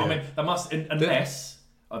that. Do you know what I mean? They must, unless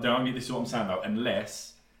this is what I'm saying though.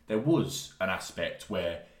 Unless there was an aspect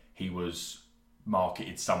where he was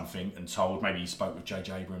marketed something and told. Maybe he spoke with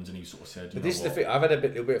J.J. Abrams and he sort of said, But this is the thing. I've had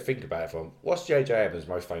little bit of think about it from. What's J.J. Abrams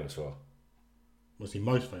most famous for? What's he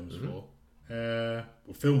most famous for? Well,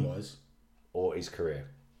 film-wise. Or his career?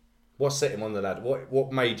 What set him on the ladder?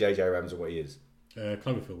 What made J.J. Abrams what he is?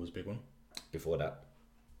 Cloverfield was a big one. Before that?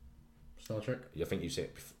 Star Trek? I think you said...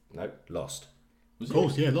 No, Lost. Of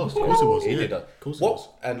course, yeah, Lost. Of course it was. He Yeah. did. Of course it was.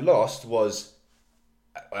 And Lost was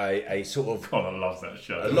a sort of... God, I love that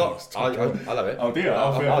show. I love it. Oh dear, I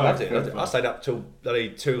loved it. I stayed up till bloody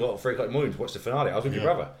 2 or 3 o'clock in the morning to watch the finale. I was with your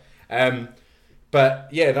brother. But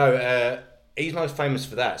yeah, no, he's most famous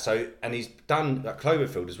for that. So, and he's done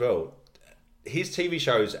Cloverfield as well. His TV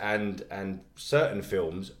shows and certain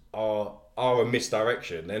films are a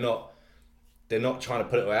misdirection. They're not trying to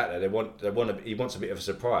put it all out there. He wants a bit of a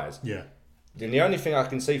surprise. Yeah. Then the only thing I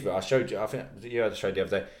can see for it, I showed you. I think you had showed the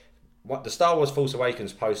other day. What the Star Wars Force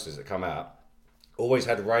Awakens posters that come out always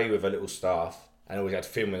had Rey with a little staff and always had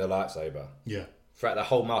Finn with a lightsaber. Yeah. Throughout the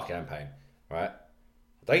whole marketing campaign, right?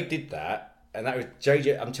 They did that, and that was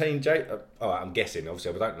JJ. I'm telling you, I'm guessing.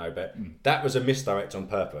 Obviously, I don't know, but that was a misdirect on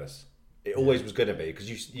purpose. It always was going to be because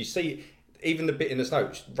you see even the bit in the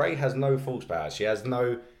snow. Rey has no force power. She has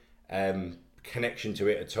no connection to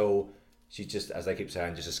it at all. She's just, as they keep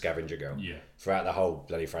saying, just a scavenger girl. Yeah. Throughout the whole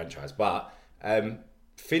bloody franchise, but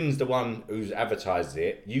Finn's the one who's advertised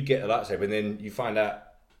it. You get a lightsaber, and then you find out,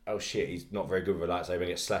 oh shit, he's not very good with a lightsaber and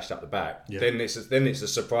gets slashed up the back. Yeah. Then it's a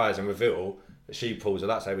surprise and reveal that she pulls a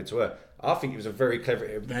lightsaber to her. I think it was a very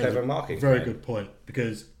clever marketing. Very good point,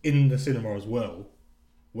 because in the cinema as well,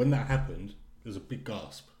 when that happened, there was a big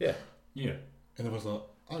gasp. Yeah. Yeah. And it was like,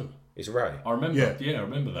 oh. It's Rey. I remember. Yeah, I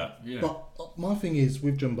remember that. Yeah. But my thing is,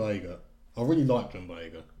 with John Boyega, I really like John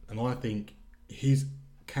Boyega, and I think his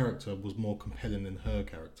character was more compelling than her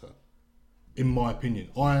character, in my opinion.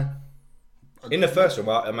 In the first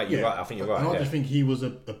one, mate, you're right. I think you're right. And I yeah. just think he was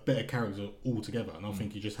a better character altogether, and I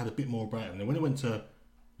think he just had a bit more about him. And when it went to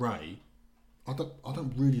Rey, I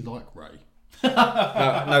don't really like Rey. Can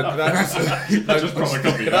I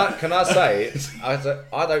say,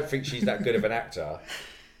 I don't think she's that good of an actor.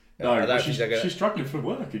 No, she's struggling for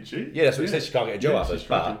work, isn't she? Yeah, that's what he said. She can't get a job Yeah, after.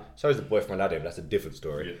 But so is the boy from Aladdin. That's a different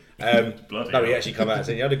story. Yeah. No, he actually come out and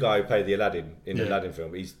said the other guy who played the Aladdin in the Aladdin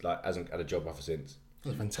film. He's hasn't had a job after since.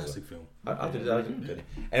 That's a fantastic film. I didn't.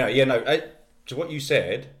 Anyway, yeah, no. To what you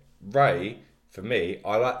said, Rey, for me,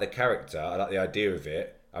 I like the character. I like the idea of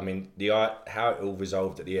it. I mean, how it all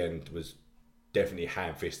resolved at the end was definitely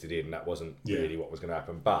ham-fisted in. That wasn't really what was going to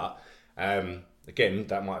happen. But again,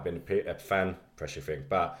 that might have been a fan pressure thing.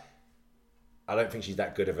 But I don't think she's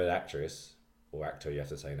that good of an actress or actor. You have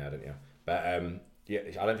to say now, don't you? But yeah,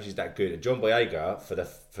 I don't think she's that good. John Boyega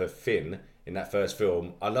for Finn in that first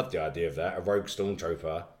film, I love the idea of that. A rogue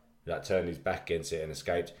stormtrooper that turned his back against it and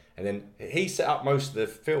escaped, and then he set up most of the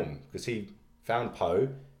film because he found Poe.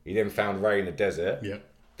 He then found Rey in the desert. Yeah.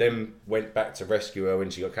 Then went back to rescue her when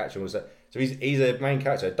she got captured. So he's a main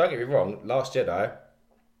character. Don't get me wrong. Last Jedi,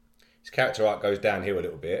 his character arc goes downhill a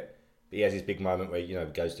little bit, but he has his big moment where he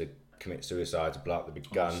goes to commit suicide to blow up the big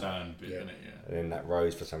gun. Sand bit, innit? And then that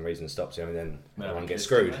Rose for some reason stops him, and then everyone gets kiss,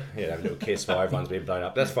 screwed. don't Yeah, have a little kiss while everyone's being blown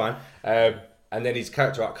up. That's fine. And then his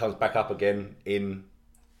character arc comes back up again in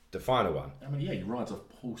the final one. I mean, yeah, he rides a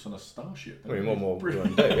horse on a starship. I mean, what more do you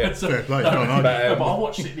want to do? Yeah. Fair play. No, no. But I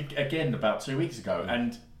watched it again about 2 weeks ago,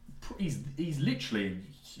 and he's literally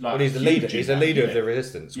like. Well, he's the leader. He's the leader of the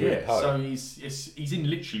resistance. With Poe. So he's in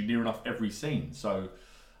literally near enough every scene. So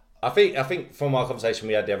I think from our conversation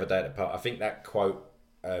we had the other day at the pub, I think that quote,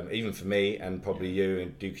 even for me and probably you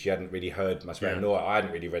and Duke, you hadn't really heard much about him. Nor I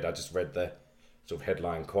hadn't really read. I just read the sort of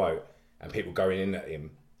headline quote and people going in at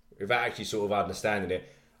him without actually sort of understanding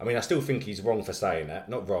it. I mean, I still think he's wrong for saying that.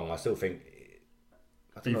 Not wrong. I still think.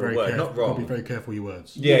 Be very careful. Not wrong. Be very careful with your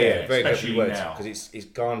words. Yeah, very careful with your words now. because it's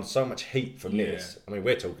garnered so much heat from this. I mean,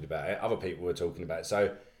 we're talking about it. Other people were talking about it.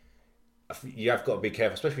 So you have got to be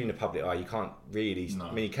careful, especially in the public eye. You can't really. No.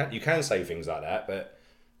 I mean, you can say things like that, but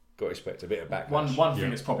got to expect a bit of backlash. One thing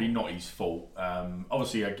that's probably not his fault.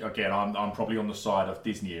 Obviously, again, I'm probably on the side of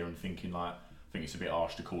Disney here and thinking like, I think it's a bit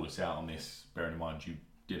harsh to call us out on this. Bearing in mind you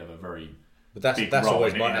did have a very big role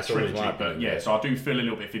always in my trilogy, opinion, but yeah, so I do feel a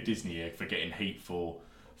little bit for Disney here for getting heat for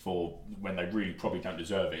when they really probably don't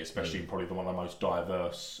deserve it, especially in probably one of the most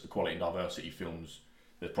diverse quality and diversity films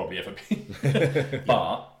there's probably ever been.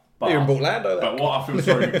 but even brought Lando. But what I feel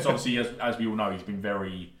sorry because obviously as we all know he's been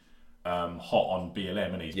very hot on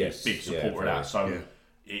BLM and he's been a big supporter of that. So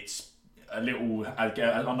it's a little. I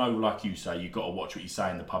know, like you say, you've got to watch what you say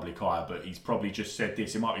in the public eye, but he's probably just said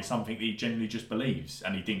this. It might be something that he genuinely just believes,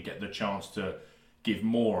 and he didn't get the chance to give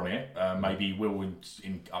more on it. Maybe he will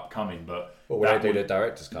in upcoming, but when they do the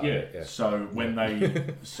director's cut. Yeah. So when they,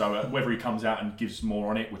 whether he comes out and gives more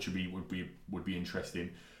on it, which would be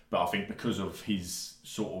interesting. But I think because of his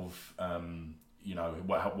sort of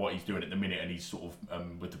what he's doing at the minute, and he's sort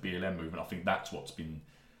of with the BLM movement, I think that's what's been.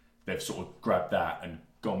 They've sort of grabbed that and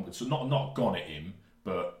gone. So not gone at him,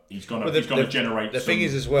 but he's gonna generate. The thing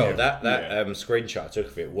is as well that screenshot I took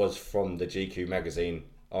of it was from the GQ magazine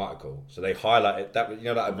article, so they highlighted that. You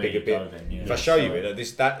know, that a bigger bit. Then, yeah. If I show you it,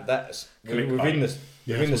 that's within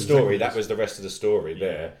the story. That was the rest of the story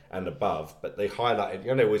there and above. But they highlighted. You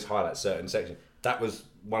know, they always highlight certain sections. That was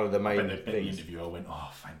one of the main things. In the interview, I went,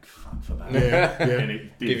 thank fuck for that. Yeah. And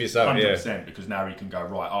it did give you some, 100%, because now you can go,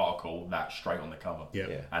 right, article, that straight on the cover.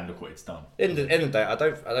 Yeah. And look what it's done. In the end of the day, I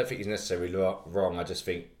don't think he's necessarily wrong. I just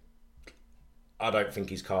think I don't think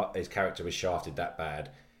his character was shafted that bad.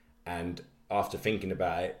 And after thinking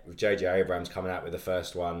about it, with J.J. Abrams coming out with the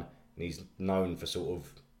first one, and he's known for sort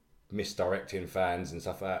of misdirecting fans and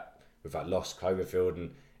stuff like that, with like Lost, Cloverfield,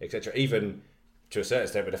 and etc. Even to a certain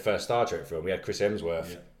extent with the first Star Trek film, we had Chris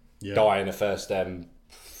Hemsworth die in the first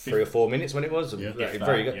 3 or 4 minutes when it was.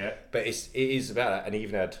 Very good. Yeah. But it is about that, and he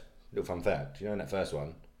even had a little fun fact. You know, in that first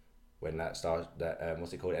one, when that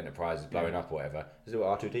what's it called, Enterprise is blowing up or whatever, there's a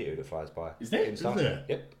little R2D2 that flies by. Is there? In Star Trek.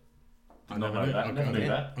 Yep. I never knew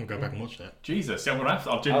that. I'll go back and watch that. Jesus, I'm gonna have to.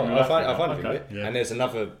 I'll find it. Yeah. And there's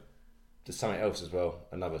something else as well,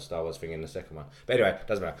 another Star Wars thing in the second one. But anyway,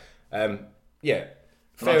 doesn't matter.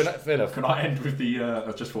 Fair enough. Can I end with the?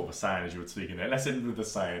 I just thought of a saying as you were speaking there. Let's end with the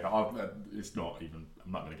saying. It's not even.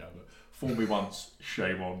 I'm not going to go. But fool me once,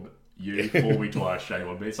 shame on you. Fool me twice, shame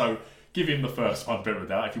on me. So give him the first one, bit of a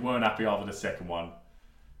doubt. If you weren't happy after the second one,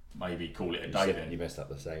 maybe call it a day. Then you messed up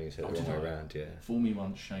the saying. You said it the wrong way around. Yeah. Fool me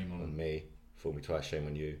once, shame on me. Fool me twice, shame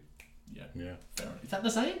on you. Yeah. Fair enough. Is that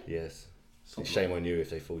the saying? Yes. Shame on you if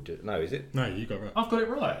they fooled you. No, is it? No, you got it right. I've got it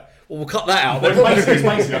right. Well, we'll cut that out. Well, basically,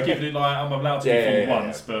 I give it like I'm allowed to be fooled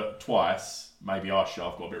once, but twice. Maybe I've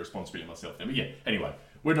got a bit of responsibility myself then. But yeah, anyway,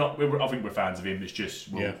 I think we're fans of him. It's just,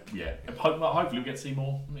 hopefully we'll get to see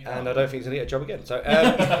more. And I don't think he's going to get a job again. So,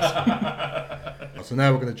 so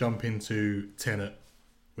now we're going to jump into Tenet,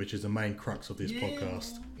 which is the main crux of this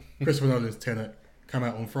podcast. Christopher Nolan's Tenet came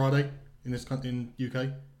out on Friday in UK.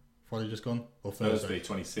 Friday just gone? Or Thursday?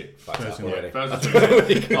 26th. Thursday night.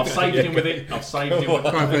 I've saved him with it.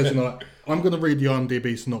 Thursday night. I'm going to read the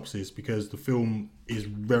IMDb synopsis because the film is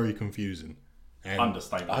very confusing.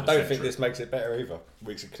 Understatement. I don't think this makes it better either.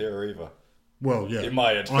 Makes it clearer either. Well, yeah. In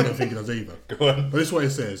my head. I don't think it does either. Go on. But this is what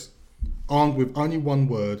it says. Armed with only one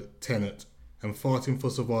word, Tenet, and fighting for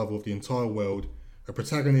survival of the entire world, a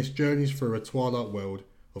protagonist journeys through a twilight world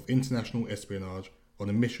of international espionage on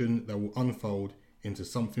a mission that will unfold into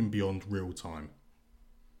something beyond real time.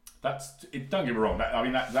 Don't get me wrong.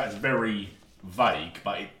 That's very vague,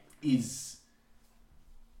 but it is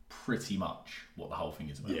pretty much what the whole thing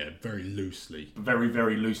is about. Yeah, very loosely. Very,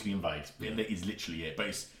 very loosely and vague. Yeah. That is literally it.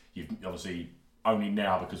 But you've obviously only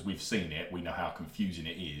now, because we've seen it, we know how confusing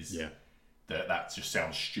it is. Yeah. That just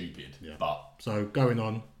sounds stupid. Yeah. But so going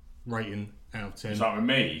on, rating out of 10. Start with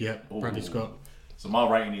me. Yeah. Bradley Scott. So my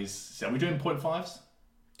rating is. Are we doing 0.5s?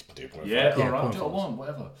 Do 0.5. Yeah, alright, do 1,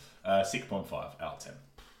 whatever. 6.5 out of 10.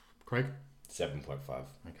 Craig? 7.5.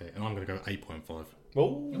 Okay, and I'm going to go 8.5.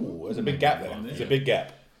 Oh, there's a big gap there. There's a big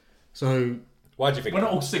gap. So, why do you think we're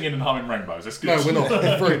not all singing and humming rainbows? That's good. No, we're not.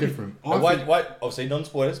 It's very different. Why? Obviously,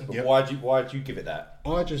 non-spoilers. But why do you give it that?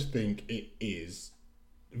 I just think it is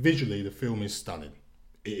visually the film is stunning.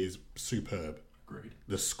 It is superb. Agreed.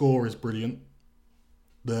 The score is brilliant.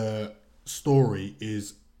 The story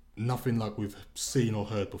is nothing like we've seen or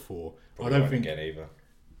heard before. Probably I don't think again either.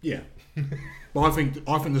 Yeah, but I think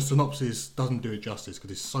the synopsis doesn't do it justice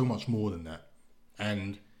because it's so much more than that,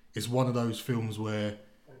 and it's one of those films where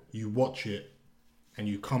you watch it and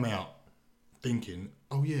you come out thinking,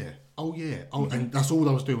 oh yeah, and that's all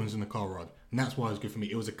I was doing was in the car ride, and that's why it was good for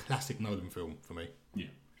me. It was a classic Nolan film for me. Yeah.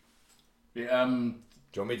 Do you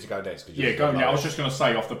want me to go next? Yeah, go now. I was just going to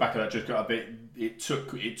say off the back of that, just got a bit. It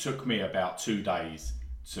took me about 2 days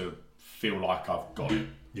to feel like I've got it.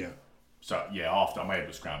 Yeah. So yeah, after my head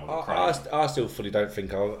was scrambled. I still fully don't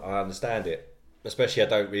think I understand it. Especially I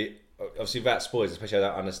don't really, obviously without spoilers, especially I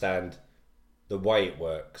don't understand the way it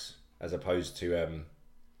works as opposed to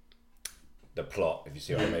the plot, if you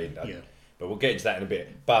see what I mean. Yeah. But we'll get into that in a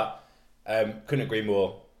bit. But couldn't agree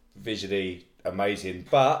more. Visually amazing.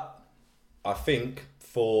 But I think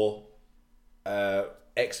for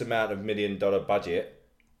X amount of $1 million budget,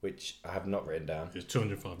 which I have not written down. It's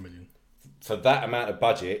 205 million. For that amount of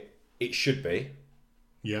budget, it should be.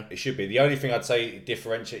 Yeah. It should be. The only thing I'd say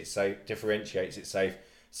differentiates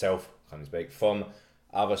itself, can't speak, from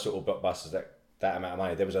other sort of blockbusters that amount of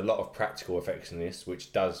money. There was a lot of practical effects in this, which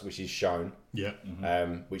is shown. Yeah.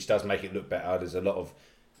 Which does make it look better. There's a lot of,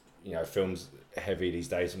 films heavy these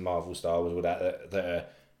days, Marvel, Star Wars, all that are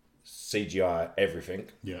CGI everything.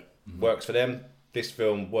 Yeah. Works for them. This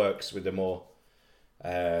film works with the more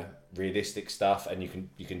realistic stuff, and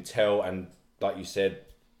you can tell, and like you said,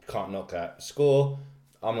 can't knock that score.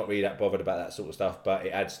 I'm not really that bothered about that sort of stuff, but it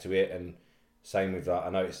adds to it. And same with I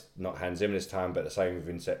know it's not Hans Zimmer's time, but the same with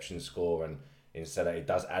Inception's score and Interstellar, it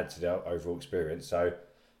does add to the overall experience. So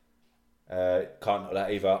can't knock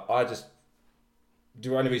that either.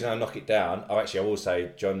 The only reason I knock it down, I will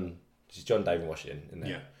say John David Washington in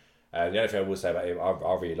there. Yeah. The only thing I will say about him,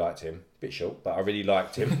 I really liked him. A bit short, but I really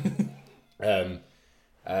liked him. And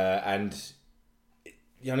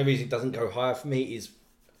the only reason it doesn't go higher for me is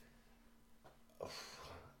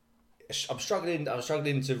I'm struggling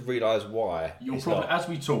to realise why. As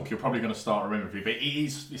we talk, you're probably going to start remembering it, but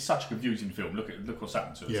it's such a confusing film. Look what's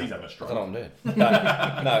happened to us. Yeah. He's having a I struggle. don't know what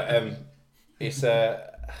I'm doing. It's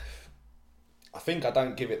I think I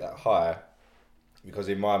don't give it that high because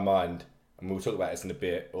in my mind, and we'll talk about this in a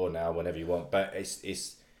bit or now, whenever you want, but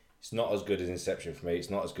it's not as good as Inception for me. It's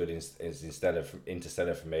not as good as Interstellar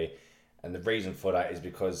for me, and the reason for that is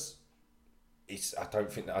because I don't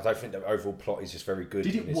think the overall plot is just very good.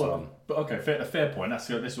 Did it in this work? one. But okay, fair point. This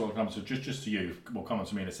is what comes to just to you. We'll come on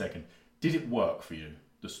to me in a second. Did it work for you,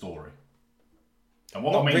 the story? And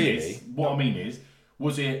what Not I mean really. is,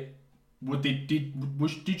 was it?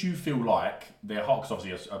 Did you feel like their heart? Because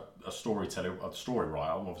obviously a storyteller, a story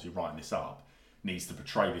writer, obviously writing this up, needs to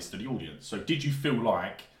portray this to the audience. So did you feel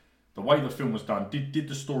like the way the film was done? Did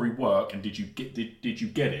the story work? And did you get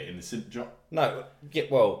it in the? No. Yeah.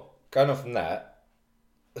 Well. Going on from that,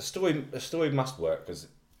 a story must work because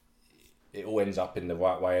it all ends up in the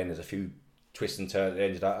right way, and there's a few twists and turns at the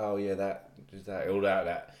end. You're like, oh yeah, that, all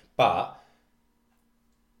that. But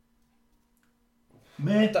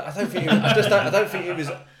Man, I don't think. I don't think it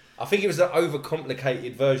was. I think it was an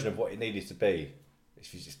overcomplicated version of what it needed to be.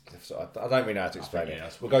 I don't really know how to explain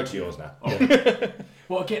it. We'll go to yours now. Right.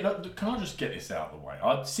 Well, again, can I just get this out of the way?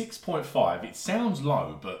 6.5. It sounds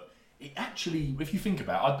low, but it actually, if you think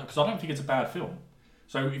about it, because I don't think it's a bad film.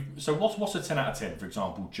 So what's a 10 out of 10? For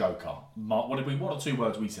example, Joker. What are two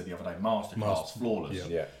words we said the other day? Masterclass, flawless.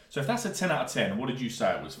 Yeah. So if that's a 10 out of 10, what did you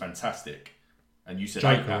say it was? Fantastic. And you said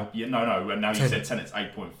Joker. 8. Yeah, no. And now you said 10. It's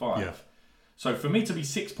 8.5. Yeah. So for me to be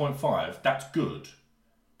 6.5, that's good.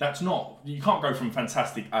 That's not. You can't go from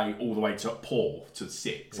fantastic 8 all the way to poor to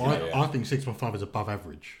 6. I think 6.5 is above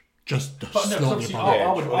average. Just But no, slightly obviously,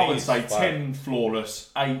 above. I would say 10 flawless,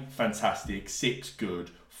 8 fantastic, 6 good,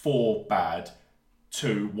 4 bad,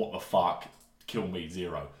 2 what the fuck, kill me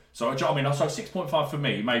 0. So so 6.5 for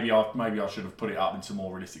me. Maybe I should have put it up into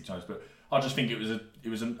more realistic terms, but I just think it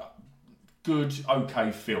was a good,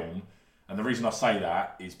 okay film. And the reason I say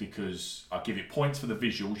that is because I give it points for the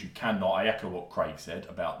visuals. You cannot. I echo what Craig said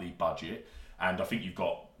about the budget, and I think you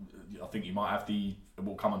might have the.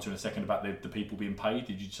 We'll come on to in a second about the people being paid.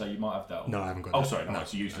 Did you say you might have that? No, I haven't got that. that. Oh, sorry, no,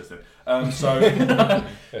 it's useless then.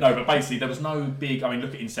 No, but basically there was no big. I mean,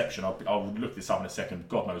 look at Inception. I'll look this up in a second.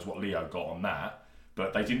 God knows what Leo got on that,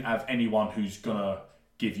 but they didn't have anyone who's gonna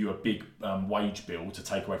give you a big wage bill to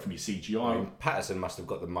take away from your CGI. I mean, Patterson must have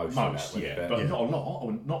got the most. But not a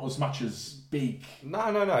lot. Not as much as big. No.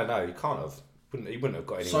 You can't have. He wouldn't have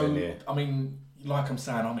got anywhere near. I mean, like I'm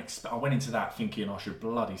saying, I went into that thinking I should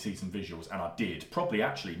bloody see some visuals, and I did. Probably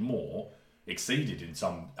actually more exceeded in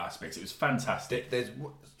some aspects. It was fantastic. There's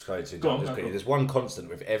one constant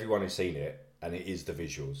with everyone who's seen it, and it is the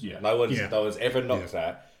visuals. Yeah. No one's ever knocked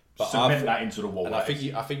that. But Cement that into the wall. And I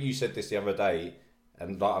think you said this the other day,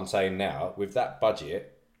 and like I'm saying now, with that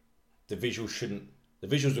budget, the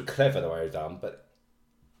visuals were clever the way they were done, but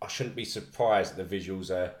I shouldn't be surprised that the visuals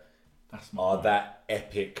are that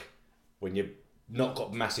epic when you've not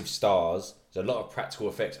got massive stars. There's a lot of practical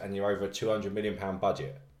effects, and you're over a £200 million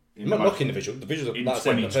budget. I'm not knocking the visuals. The visuals are in like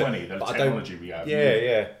 2020. The technology we have.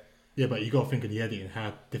 Yeah, but you got to think of the editing.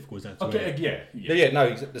 How difficult is that to edit? Yeah. No,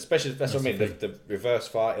 especially that's what I mean. The reverse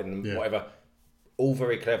fighting and whatever, all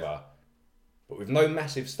very clever, but with no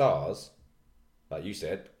massive stars, like you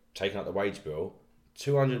said, taking out the wage bill.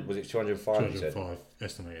 200 was it 205? 205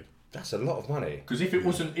 estimated. That's a lot of money. Because if it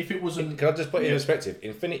wasn't, can I just put it in perspective?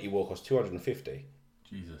 Infinity War cost 250.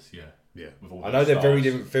 Jesus, yeah. I know they're very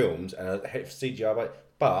different films and a CGI,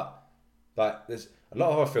 but like there's a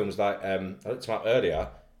lot of other films like I looked them up earlier,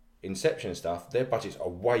 Inception and stuff. Their budgets are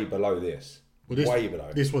way below this. way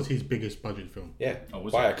below. This was his biggest budget film. Yeah, Oh,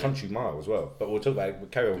 was by it? a country mile as well. But we'll talk about it. We'll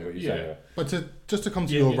carry on with what you're saying. But just to come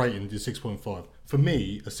to your rating, the 6.5. For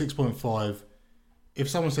me, a 6.5. If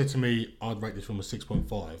someone said to me, "I'd rate this film a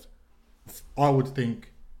 6.5," I would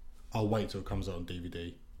think, "I'll wait till it comes out on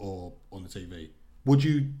DVD or on the TV." Would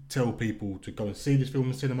you tell people to go and see this film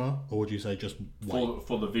in cinema, or would you say just wait?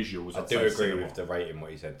 For the visuals? I do agree with the rating,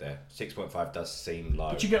 what you said there. 6.5 does seem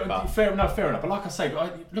low. But you get fair enough. But like I say,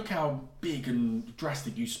 look how big and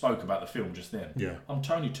drastic you spoke about the film just then. Yeah. I'm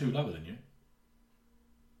only 2 lower than you.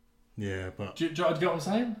 Yeah, but Do you get what I'm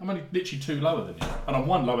saying? I'm only literally 2 lower than you, and I'm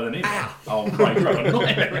 1 lower than him. Oh, great, I'm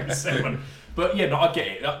not in 7. But yeah, no, I get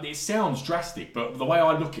it. It sounds drastic, but the way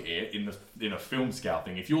I look at it in a film scale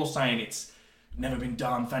thing, if you're saying it's never been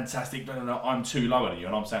done, fantastic, but I'm 2 lower than you,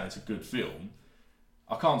 and I'm saying it's a good film,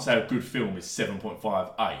 I can't say a good film is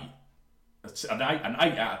 7.58. An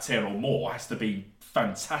 8 out of 10 or more has to be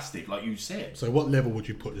fantastic, like you said. so what level would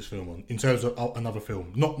you put this film on in terms of another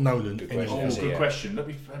film, not Nolan? Good anyone question. else? Good question. Let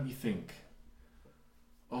me think.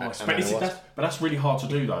 But that's really hard to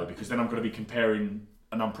do though, because then I'm going to be comparing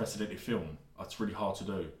an unprecedented film. That's really hard to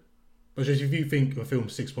do. But just if you think a film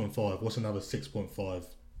 6.5, what's another 6.5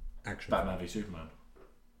 action? Batman v Superman.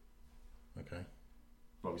 Okay.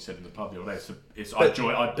 Like we said in the pub the other day,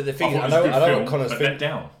 But the thing is, I I thought it was a know good film, what Connor's but thinking. let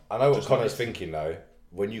down. I know what Just Connor's like thinking though.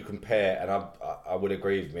 When you compare, and I would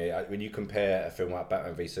agree with me, when you compare a film like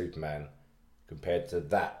Batman v Superman compared to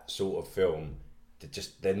that sort of film,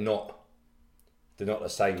 they're not the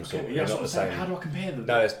same sort. Yeah, they're not the same. How do I compare them?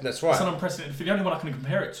 No, that's right. It's an unprecedented. The only one I can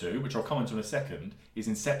compare it to, which I'll comment on in a second, is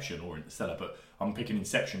Inception or Interstellar. But I'm picking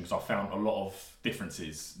Inception because I found a lot of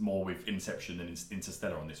differences more with Inception than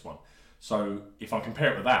Interstellar on this one. So if I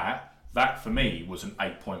compare it with that for me was an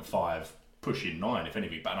 8.5, pushing 9 if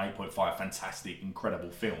anything, but an 8.5, fantastic,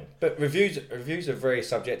 incredible film. But reviews are very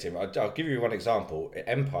subjective. I'll give you one example.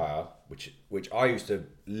 Empire, which I used to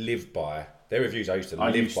live by. Their reviews I used to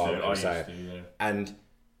live by what they were saying. And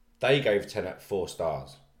they gave Tenet 4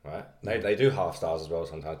 stars. Right? They do half stars as well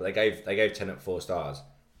sometimes, but they gave Tenet 4 stars.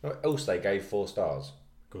 What else they gave 4 stars?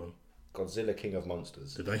 Go on. Godzilla King of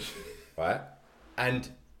Monsters. Did they? Right? And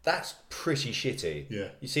that's pretty shitty. Yeah.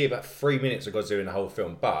 You see about 3 minutes of Godzilla in the whole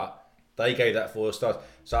film, but they gave that 4 stars.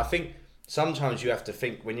 So I think sometimes you have to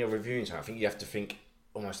think, when you're reviewing something, I think you have to think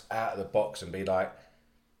almost out of the box and be like,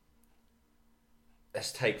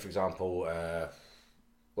 let's take, for example,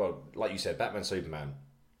 like you said, Batman Superman.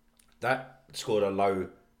 That scored a low,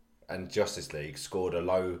 and Justice League scored a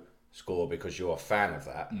low score because you're a fan of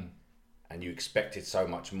that. And you expected so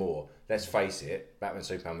much more. Let's face it, Batman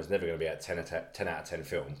Superman was never going to be a 10 out of 10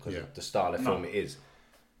 film because of the style of film it is.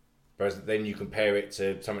 Whereas then you compare it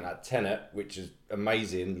to something like Tenet, which is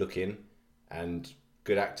amazing looking and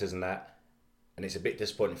good actors and that, and it's a bit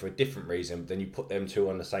disappointing for a different reason, but then you put them two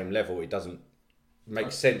on the same level, it doesn't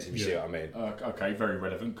make sense if you see what I mean. Okay, very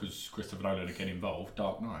relevant because Christopher Nolan again involved,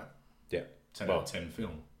 Dark Knight. Yeah. 10 out of 10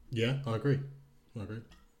 film. Yeah, I agree.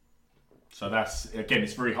 So that's, again,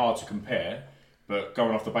 it's very hard to compare, but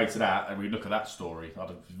going off the base of that, and we look at that story, it's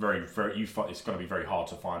going to be very hard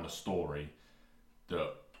to find a story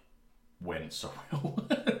that went so well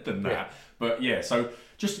than that. But yeah, so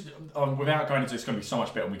just without going into, it's going to be so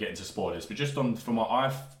much better when we get into spoilers, but just from what I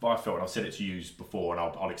felt, and I've said it to you before,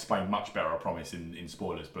 and I'll explain much better, I promise, in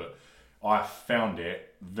spoilers, but I found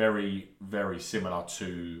it very, very similar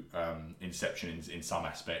to Inception in some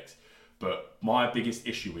aspects. But my biggest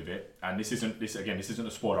issue with it, and this isn't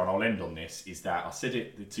a spoiler, and I'll end on this, is that I said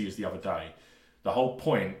it to you the other day. The whole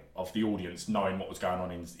point of the audience knowing what was going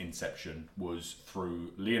on in Inception was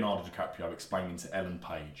through Leonardo DiCaprio explaining to Ellen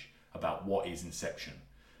Page about what is Inception,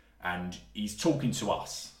 and he's talking to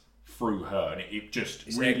us through her, and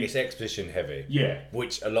it's exposition heavy. Yeah,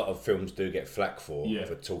 which a lot of films do get flack for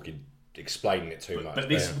explaining it too much. But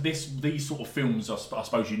these sort of films, I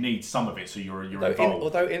suppose you need some of it, so you're involved.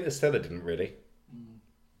 Although Interstellar didn't really.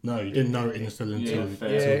 No, you didn't know Interstellar until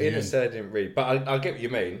Interstellar didn't really. But I get what you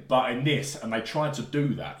mean. But in this, and they tried to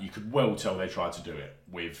do that, you could well tell they tried to do it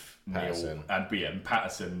with Patterson. Neil and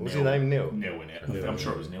Patterson. What was his name? Neil in it. I'm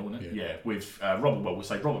sure it was Neil in it. Yeah, with Robert. Well, we'll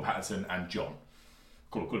say Robert Patterson and John.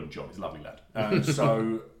 Call him John. He's a lovely lad.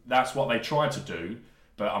 So that's what they tried to do.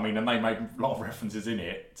 But I mean, and they made a lot of references in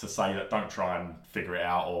it to say that don't try and figure it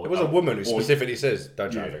out. Or there was a woman who specifically says,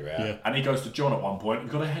 "Don't try and figure it out." Yeah. And he goes to John at one point.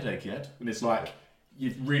 You've got a headache yet? And it's like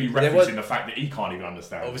you're really referencing the fact that he can't even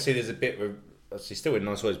understand. Obviously, there's a bit where obviously still in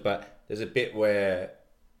nice words, but there's a bit where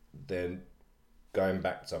they're going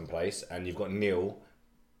back someplace, and you've got Neil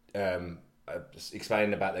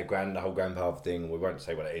explaining about the whole grandfather thing. We won't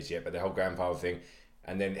say what it is yet, but the whole grandfather thing.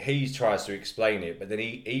 And then he tries to explain it, but then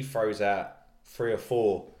he throws out 3 or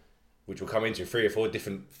 4, which we'll come into, 3 or 4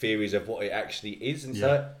 different theories of what it actually is. And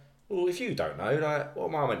so, well, if you don't know, like, what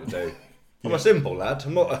am I meant to do? I'm a simple lad.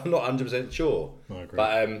 I'm not 100% sure. I agree. But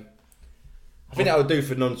I think that would do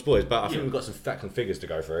for non-spoilers. But I think we've got some facts and figures to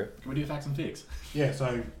go through. Can we do facts and figs? Yeah,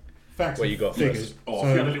 so facts What and you got figures. first? Oh, So,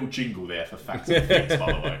 I've got a little jingle there for facts and figs,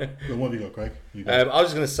 by the way. well, what have you got, Craig? You I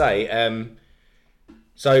was just going to say,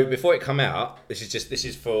 so before it come out, this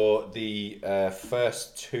is for the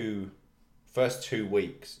first two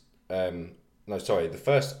weeks. The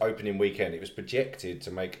first opening weekend. It was projected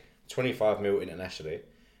to make 25 mil internationally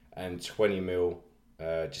and 20 mil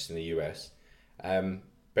just in the US.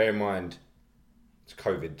 Bear in mind, it's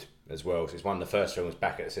COVID as well. So it's one of the first films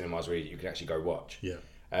back at the cinemas where you can actually go watch. Yeah.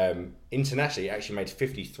 Internationally, it actually made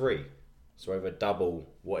 53, so over double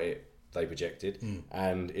what they projected.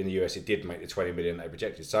 And in the US, it did make the 20 million they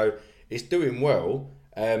projected. So it's doing well.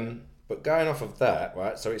 But going off of that,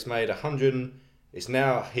 right? So it's made 100. It's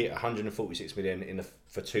now hit 146 million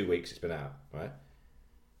for 2 weeks. It's been out, right?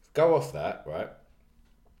 Go off that, right?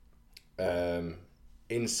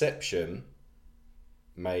 Inception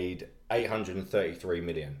made 833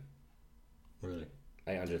 million. Really?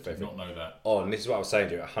 833. Did not know that. Oh, and this is what I was saying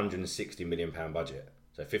to you, £160 million budget.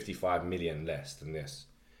 So 55 million less than this.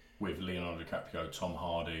 With Leonardo DiCaprio, Tom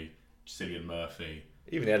Hardy, Cillian Murphy.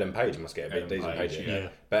 Even Ellen Page must get a bit Ellen decent Page, budget.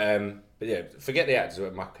 yeah. But yeah, forget the actors.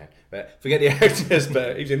 But forget the actors,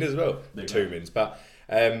 but he's in this as well. Big Two man. mins. But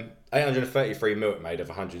 833 mil it made of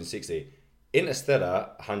 160. Interstellar,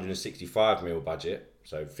 165 mil budget,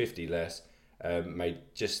 so 50 less, made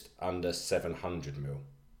just under 700 mil.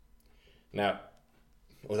 Now,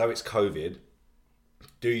 although it's COVID,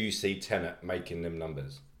 do you see Tenet making them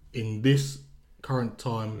numbers? In this current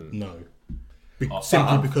time, no. Oh, Simply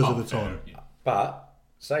fair, because of the fair, time. yeah. But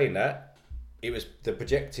saying that, it was the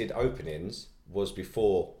projected openings was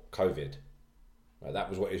before COVID. Like, that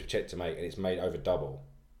was what it was projected to make, and it's made over double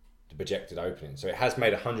the projected opening. So it has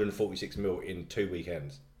made 146 mil in 2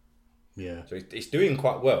 weekends. Yeah. So it's doing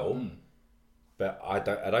quite well, but I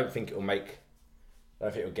don't think it'll make. I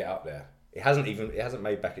don't think it'll get up there. It hasn't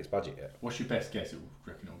made back its budget yet. What's your best guess? You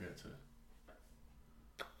reckon it'll get to?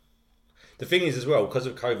 The thing is as well, because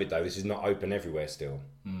of COVID though, this is not open everywhere still.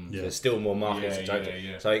 So Yeah. there's still more markets to go to.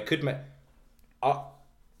 Yeah. So it could make.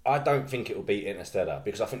 I don't think it will beat Interstellar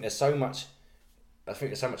because I think there's so much. I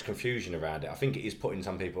think there's so much confusion around it. I think it is putting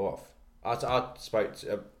some people off. I spoke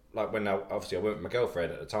to, like when obviously I went with my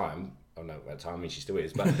girlfriend at the time. Oh no, at the time I mean she still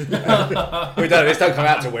is, but we don't. This don't come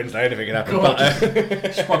out till Wednesday. Anything can happen. God,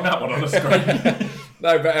 But, sprung that one on the screen.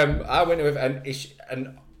 no, but I went with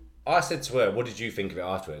and I said to her, "What did you think of it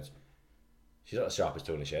afterwards?" She's not the sharpest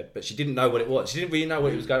tool in the shed, but she didn't know what it was. She didn't really know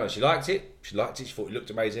what it was going on. She liked it. She thought it looked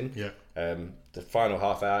amazing. Yeah. The final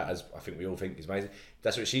half hour, as I think we all think, is amazing.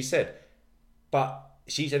 That's what she said. But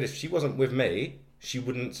she said if she wasn't with me, she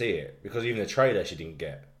wouldn't see it because even the trailer she didn't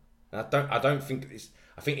get. And I don't think it's.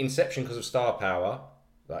 I think Inception because of star power,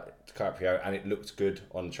 like DiCaprio, and it looked good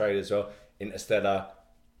on the trailer as well. Interstellar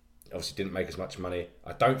obviously didn't make as much money.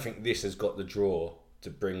 I don't think this has got the draw to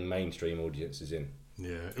bring mainstream audiences in.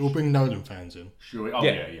 Yeah. It will bring Nolan fans in. Sure. Oh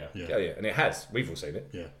Yeah. yeah. Yeah, and it has. We've all seen it.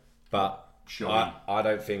 Yeah. But Sure. I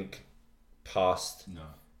don't think past No.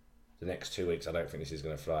 the next 2 weeks, I don't think this is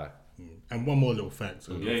going to fly. And one more little fact.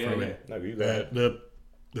 So Yeah. No, you go ahead.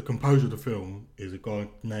 The composer of the film is a guy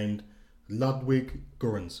named Ludwig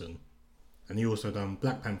Göransson, and he also done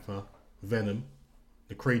Black Panther, Venom,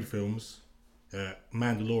 the Creed films,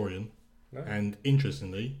 Mandalorian, and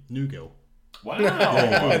interestingly, New Girl. Wow. New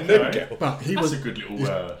Okay. Girl. But he That's was a good little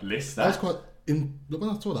list. I was That. quite when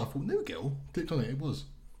I saw that I thought New Girl. Clicked on it, it was.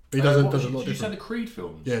 But he What does a was lot did you say different. the Creed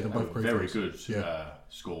films? Yeah, they're They both were Creed very films. good Yeah.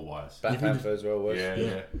 score wise. Black Panther as well was.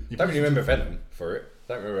 Yeah. Don't really remember Venom for it.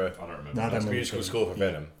 Don't remember. I don't remember. Nah, I don't That's remember musical Venom. score for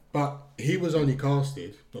Venom. But he was only not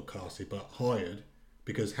casted, but hired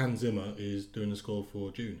because Hans Zimmer is doing the score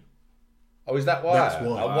for Dune. Oh, is that why? That's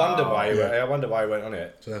why. I wonder why. Yeah. I wonder why he went on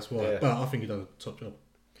it. So that's why. Yeah. But I think he done a top job.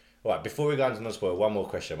 Right, before we go into non-spoiler, one more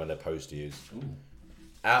question I'm going to pose to you.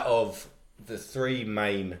 Out of the 3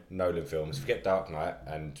 main Nolan films, forget Dark Knight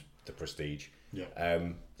and The Prestige. Yeah.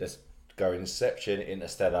 Let's go Inception,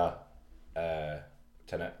 Interstellar,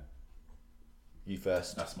 Tenet. You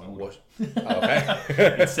first. That's my order. Watch. Oh,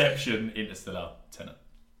 okay. Inception, Interstellar, Tenet.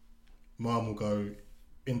 Mine will go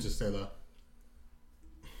Interstellar.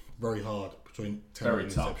 Very hard between Tenet Very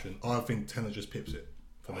and tough. Inception. I think Tenet just pips it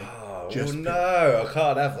for me. Oh, Just no, I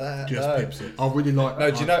can't have that. Just no. pips it. I really like.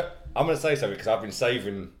 No, do you know? I'm going to say something because I've been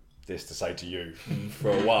saving this to say to you for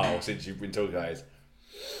a while since you've been talking about this.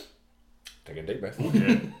 Take a deep breath.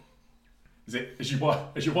 Yeah. Has your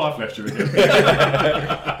wife left you again?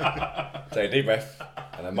 Take a deep breath,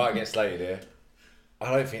 and I might get slated here.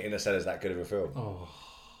 I don't think Interstellar's that good of a film. Oh.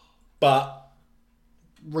 But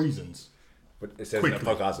Reasons. it says in the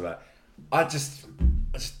podcast about it.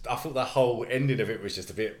 I thought the whole ending of it was just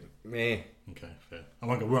a bit meh. Okay, fair. We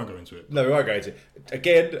won't go into it. No, we won't go into it.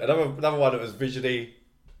 Again, another one that was visually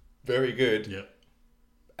very good. Yeah.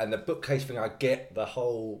 And the bookcase thing, I get the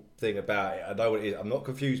whole thing about it. I know what it is. I'm not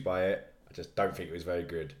confused by it. I just don't think it was very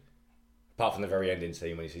good. Apart from the very ending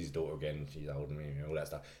scene when he sees his daughter again, she's holding me, all that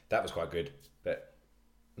stuff. That was quite good. But,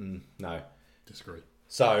 no. Disagree.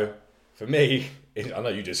 So, for me, I know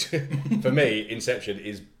you just... for me, Inception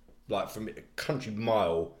is like from a country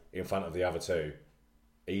mile in front of the other two.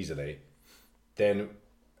 Easily. Then, you're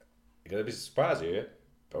going to be surprised here,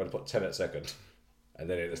 but I'm going to put Tenet second. And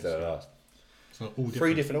then Interstellar last. So all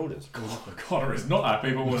Three different orders. Connor is not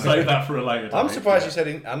happy, but we'll save that for a later day. I'm surprised you said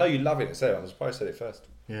it. I know you love it, so I'm surprised you said it first.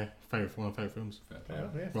 Yeah, one of my favourite films.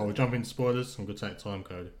 Yeah. Well, we'll jump into spoilers. I'm going to take time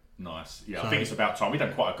code. Nice. Yeah, I think it's about time. We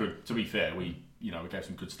done quite a good. To be fair, we gave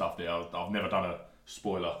some good stuff there. I've never done a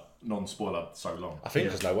non-spoiler so long. I think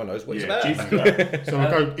because no one knows what it's Yeah, about. Jesus, So we'll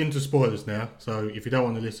go into spoilers now. So if you don't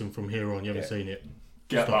want to listen from here on, you haven't seen it,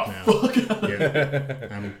 get stop that now. fuck. Yeah,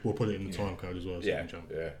 and we'll put it in the time code as well, so you can jump.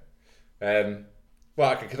 Yeah.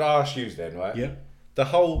 Well, okay, could I ask you then, right? Yeah. The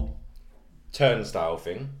whole turnstile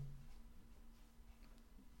thing.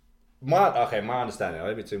 My understanding.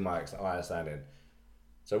 Maybe to my understanding.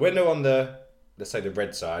 So when they're on let's say the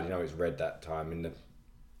red side, it's red that time in the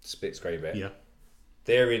split screen bit. Yeah.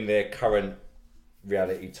 They're in their current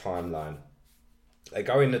reality timeline. They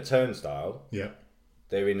go in the turnstile. Yeah.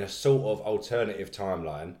 They're in a sort of alternative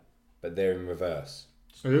timeline, but they're in reverse.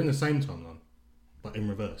 So they're in the same timeline, but in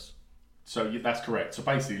reverse. So that's correct. So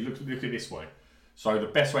basically, look at it this way. So the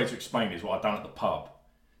best way to explain it is what I've done at the pub.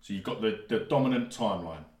 So you've got the dominant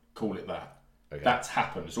timeline. Call it that. Okay. That's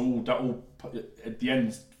happened. It's all at the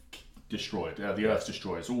end's destroyed. The Earth's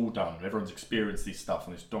destroyed. It's all done. Everyone's experienced this stuff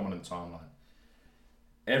on this dominant timeline.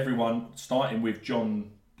 Everyone, starting with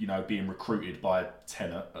John, being recruited by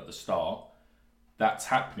Tenet at the start, that's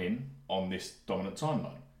happening on this dominant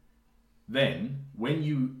timeline. Then, when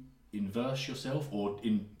you inverse yourself or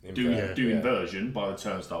do inversion by the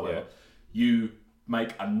turnstile, whatever, you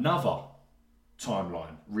make another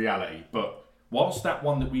timeline reality. But whilst that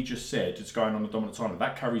one that we just said is going on the dominant timeline,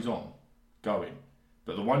 that carries on going.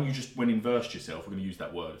 But the one you just when inversed yourself, we're going to use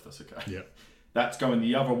that word if that's okay. Yeah. That's going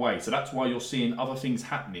the other way. So that's why you're seeing other things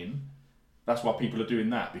happening. That's why people are doing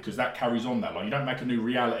that, because that carries on that line. You don't make a new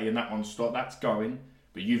reality and that one stop. That's going,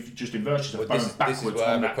 but you've just inversed yourself going backwards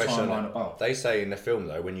on that timeline above. They say in the film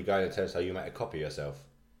though, when you go in the turnstile, you make a copy of yourself.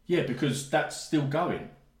 Yeah, because that's still going.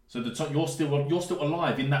 So you're still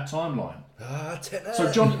alive in that timeline.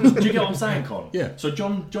 So John, do you get what I'm saying, Con? Yeah. So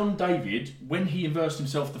John David, when he inversed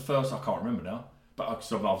himself the first, I can't remember now, but I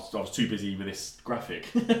was too busy with this graphic.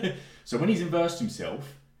 So when he's inversed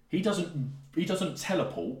himself, he doesn't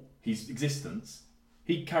teleport his existence.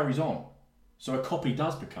 He carries on. So a copy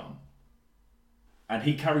does become. And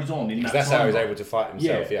he carries on in that timeline. That's how he's able to fight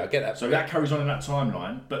himself. Yeah, I get that. So that carries on in that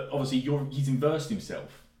timeline, but obviously he's inversed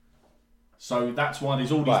himself. So that's why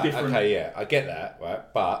there's all these different... Okay, yeah, I get that,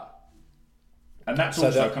 right? But... And that's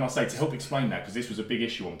can I say, to help explain that, because this was a big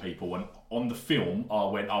issue on people, and on the film, I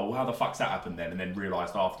went, oh, well, how the fuck's that happened then? And then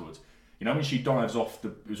realised afterwards. When she dives off,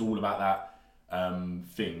 it was all about that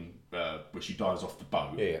thing where she dives off the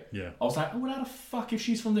boat. Yeah. I was like, oh, well, how the fuck, if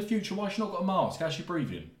she's from the future, why has she not got a mask? How's she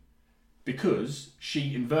breathing? Because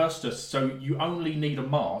she inversed us, so you only need a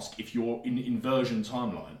mask if you're in inversion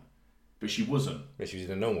timeline. But she wasn't. But she was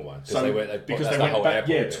in a normal one. So they went back,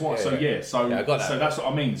 twice. So I got that. So that's what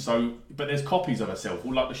I mean. So, but there's copies of herself,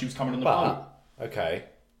 all like that she was coming on the boat. Okay,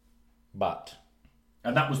 but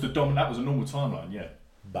and that was that was a normal timeline, yeah.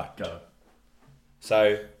 But go.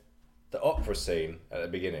 So, the opera scene at the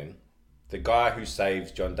beginning, the guy who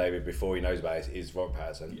saves John David before he knows about it is Robert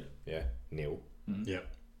Pattinson. Yeah, Neil. Mm-hmm. Yeah.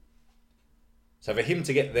 So for him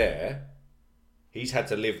to get there, he's had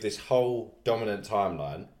to live this whole dominant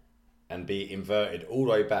timeline and be inverted all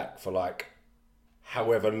the way back for like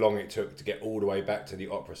however long it took to get all the way back to the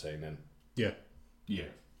opera scene then. Yeah. Yeah.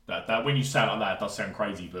 That when you say it like that, it does sound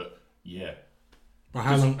crazy, but yeah. But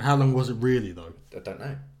how long was it really though? I don't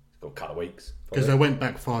know. It's got a couple of weeks. Because they went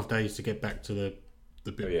back 5 days to get back to the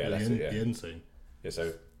bit the end scene. Yeah,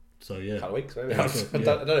 so yeah. A couple of weeks maybe. Yeah, I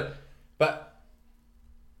don't know. But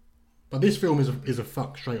this film is a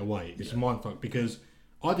fuck straight away. It's a mind fuck because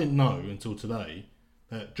I didn't know until today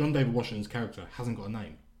that John David Washington's character hasn't got a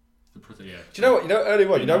name. Yeah. Do you know what? You know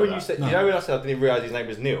earlier on. You know when that. you said. No. You know when I said I didn't realise his name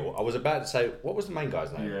was Neil. I was about to say what was the main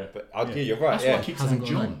guy's name. Yeah. But you're right. That's why I keep saying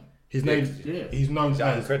John. His name. Yeah. He's known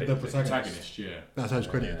as the protagonist. Yeah. That's how it's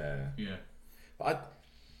credited. Yeah. But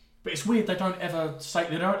it's weird. They don't ever say.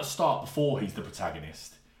 They don't at the start before he's the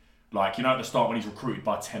protagonist. Like at the start when he's recruited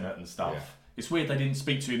by Tenet and stuff. Yeah. It's weird they didn't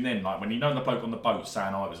speak to him then. Like when the bloke on the boat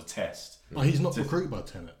saying, "Oh, it was a test." Oh, he's not recruited by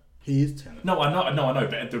Tenet. He is Tenet. No, I know.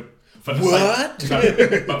 But for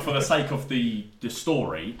the but for the sake of the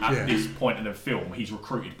story, at this point in the film, he's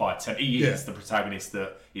recruited by Tenet. He is the protagonist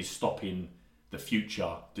that is stopping the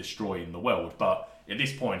future destroying the world. But at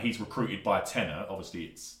this point, he's recruited by Tenet. Obviously,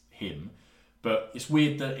 it's him. But it's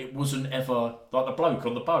weird that it wasn't ever like the bloke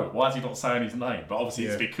on the boat. Why is he not saying his name? But obviously,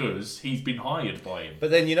 it's because he's been hired by him.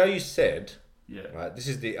 But then you said, yeah, right. This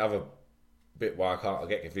is the other bit why I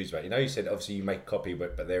get confused about. You said obviously you make a copy,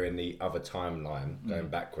 but they're in the other timeline going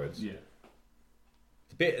backwards. Yeah.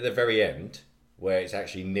 The bit at the very end where it's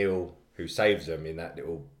actually Neil who saves them in that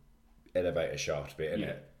little elevator shaft bit, isn't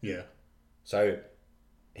it? Yeah. So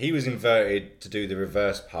he was inverted to do the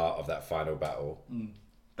reverse part of that final battle.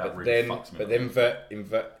 That really fucks me. But then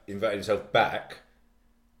inverted himself back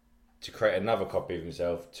to create another copy of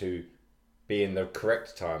himself to be in the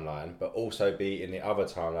correct timeline, but also be in the other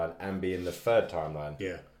timeline and be in the third timeline.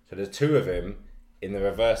 Yeah. So there's two of him in the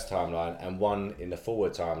reverse timeline and one in the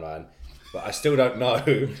forward timeline. But I still don't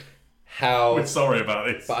know how... We're sorry about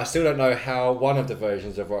this. But I still don't know how one of the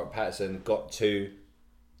versions of Robert Pattinson got to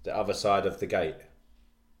the other side of the gate.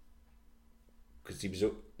 Because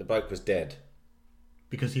the bloke was dead.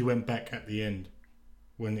 Because he went back at the end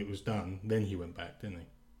when it was done. Then he went back, didn't he?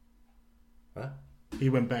 Huh? He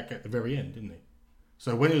went back at the very end, didn't he?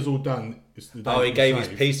 So when it was all done, it's the day he gave his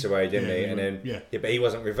piece away, didn't he? And then but he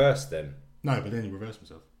wasn't reversed then. No, but then he reversed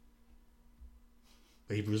himself.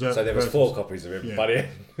 So there was 4 copies of him, buddy.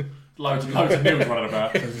 Loads of news running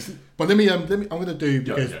about. But let me. I'm going to do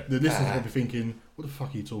because the listeners will be thinking, "What the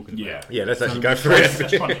fuck are you talking about?" Yeah. Let's actually go through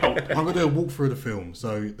it. I'm going to walk through the film.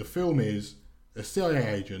 So the film is a CIA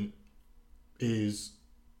agent he's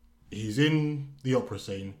in the opera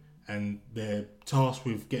scene and they're tasked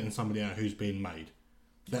with getting somebody out who's being made.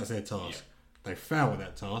 That's their task. Yeah. They fail at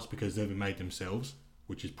that task because they've been made themselves,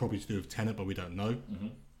 which is probably to do with Tenet, but we don't know. Mm-hmm.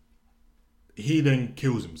 He then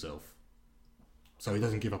kills himself. So he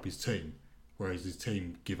doesn't give up his team, whereas his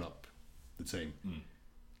team give up the team.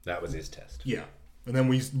 That was his test. Yeah. And then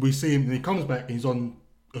we see him, and he comes back, and he's on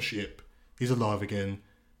a ship. He's alive again,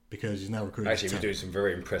 because he's now recruited. Actually, he was doing some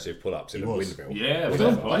very impressive pull-ups in the windmill. Yeah. I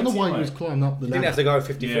don't know why he was climbing up the ladder. He didn't have to go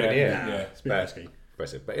 50 foot in the air. Yeah, it's a bit risky.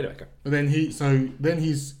 Impressive, but anyway. But then he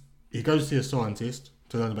goes to see a scientist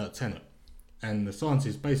to learn about Tenet. And the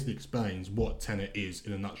scientist basically explains what Tenet is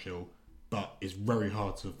in a nutshell, but it's very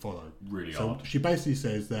hard to follow. Really hard. So she basically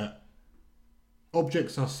says that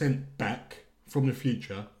objects are sent back from the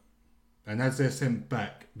future, and as they're sent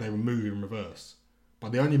back, they will move in reverse.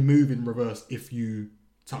 But they only move in reverse if you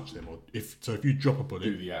touch them, or if you drop a bullet,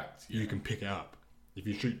 do the act, you can pick it up. If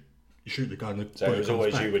you shoot the gun, so it was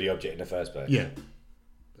always you with the object in the first place. Yeah,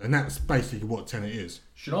 and that's basically what Tenet is.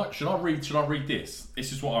 Should I read this?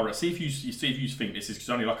 This is what I read. See if you think this is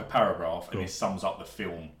only like a paragraph, and this sums up the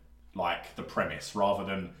film, like the premise, rather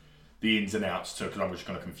than the ins and outs. Because I'm just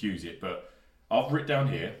going to confuse it. But I've written down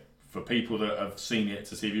here for people that have seen it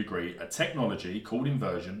to see if you agree. A technology called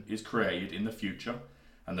inversion is created in the future,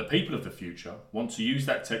 and the people of the future want to use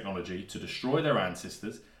that technology to destroy their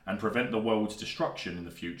ancestors and prevent the world's destruction in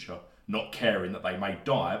the future, not caring that they may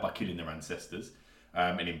die by killing their ancestors.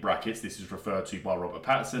 And in brackets, this is referred to by Robert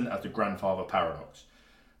Pattinson as the grandfather paradox.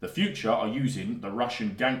 The future are using the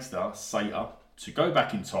Russian gangster Sater to go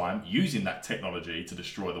back in time using that technology to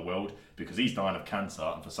destroy the world because he's dying of cancer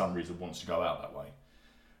and for some reason wants to go out that way.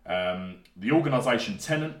 The organisation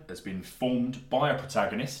Tenet has been formed by a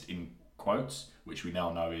protagonist, in quotes, which we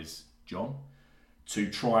now know is John, to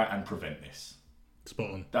try and prevent this.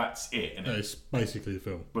 Spot on. That's it, isn't it? It's basically the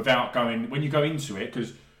film. Without going, when you go into it,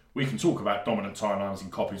 because we can talk about dominant timelines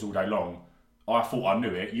and copies all day long. I thought I knew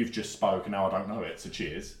it. You've just spoke, and now I don't know it. So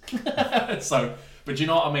cheers. But do you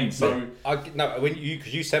know what I mean? So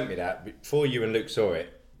because you sent me that before you and Luke saw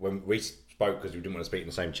it when we spoke because we didn't want to speak in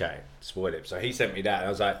the same chat. Spoiled it. So he sent me that, and I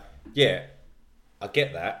was like, yeah, I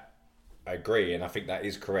get that. I agree, and I think that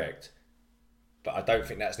is correct. But I don't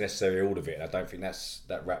think that's necessarily all of it. I don't think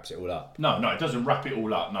that wraps it all up. No, it doesn't wrap it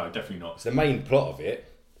all up. No, definitely not. It's the main plot of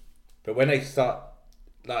it. But when they start,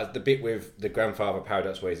 like the bit with the grandfather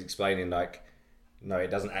paradox where he's explaining, like, no,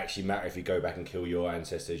 it doesn't actually matter if you go back and kill your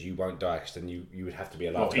ancestors. You won't die because then you would have to be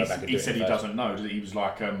alive Well, to go back and do it. he said he doesn't know. He was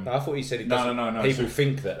like, No, I thought he said he No. doesn't. People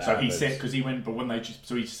think that. So he said because he went, but when they just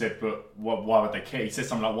so he said, but why would they care? He said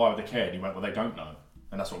something like, why would they care? And he went, well, they don't know.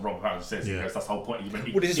 And that's what Robert Pattinson says. He goes, that's the whole point. Well,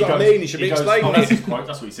 this is what I mean. He should be explaining That's it. his quote.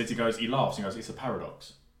 That's what he says. He goes, he laughs. He goes, it's a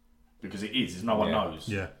paradox because it is. No one knows.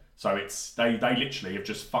 Yeah. So it's they literally have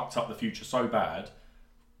just fucked up the future so bad,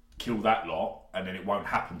 kill that lot, and then it won't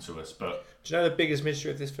happen to us. But do you know the biggest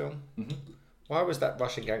mystery of this film? Mm-hmm. Why was that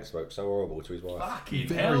Russian gangster bloke so horrible to his wife? fucking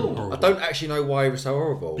Very hell! horrible. I don't actually know why he was so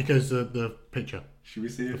horrible. Because the picture, Should we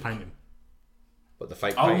see the it? painting. But the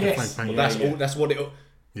fake. Oh painting. yes, Fake painting. Well, that's all. That's what it.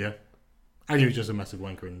 Yeah. And he was just a massive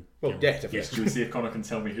wanker. And Well, yeah, definitely. Yes. Should we see if Connor can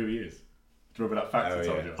tell me who he is? Do you remember that fact I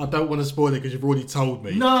told you? I don't want to spoil it because you've already told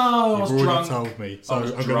me. No, I was You've already drunk. told me. So I I'm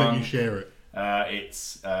was going to let you drunk. share it.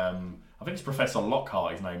 It's I think it's Professor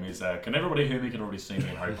Lockhart. His name is. Can everybody hear me? Can everybody see me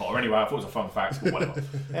in Harry Potter? Anyway, I thought it was a fun fact, but whatever.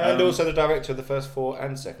 And also the director of the first 4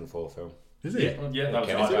 and second 4 film. Is it? Yeah, that was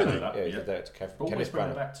Kenneth I don't Branagh. know that. Yeah, he's Yeah. the director. Always Kenneth bring it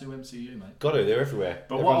Branagh. back to MCU, mate. Got it. They're everywhere.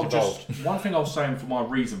 But what Everyone's I'll involved. one thing I was saying for my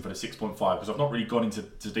reason for the 6.5, because I've not really gone into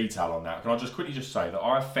detail on that, can I just quickly just say that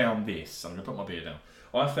I found this, I'm going to put my beer down,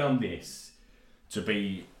 I found this to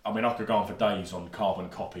be, I mean, I could go on for days on carbon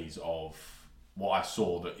copies of what I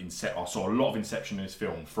saw, I saw a lot of Inception in this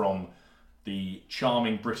film, from the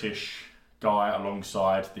charming British guy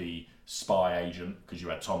alongside the spy agent, because you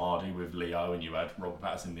had Tom Hardy with Leo and you had Robert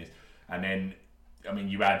Pattinson in this, and then, I mean,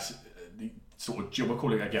 you had the sort of, we'll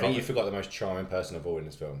call it again. I think you forgot the most charming person of all in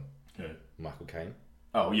this film. Yeah. Michael Caine.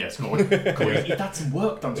 Oh yes, he had some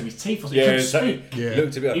work done to his teeth. He couldn't speak. Yeah. He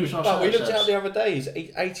looked a bit. He was like, we looked out the other day. He's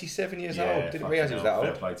 87 years old. Didn't realise he was that fair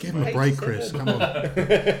old. play to Give him. him a break, Chris. Come on.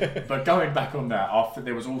 But going back on that,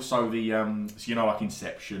 there was also the so you know, like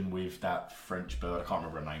Inception with that French bird. I can't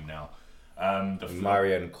remember her name now.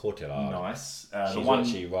 Marion Cotillard. Nice. She's The one.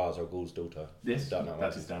 actually Ra's al Ghul's daughter. Yes, Don't know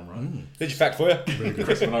that is damn right. Here's your fact for you.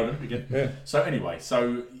 Christopher Nolan again. Yeah. So anyway,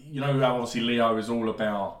 so you know how obviously Leo is all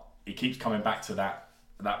about. He keeps coming back to that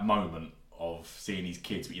moment of seeing his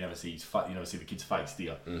kids, but you never see the kid's face, do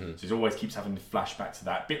you? Mm-hmm. So he always keeps having to flashback to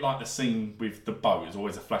that. Bit like the scene with the boat. There's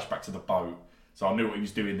always a flashback to the boat. So I knew what he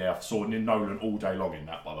was doing there. I saw Nolan all day long in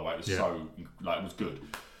that. By the way, it was so it was good.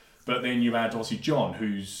 But then you had obviously John,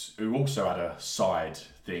 who also had a side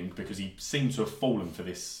thing because he seemed to have fallen for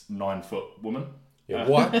this 9-foot woman. Yeah,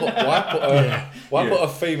 why put a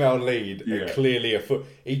female lead and clearly a foot?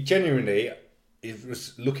 He genuinely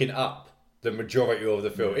was looking up the majority of the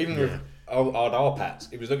film, even with on our pats.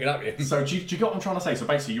 He was looking up at him. So do you get what I'm trying to say? So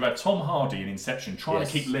basically, you had Tom Hardy in Inception trying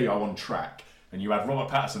to keep Leo on track, and you had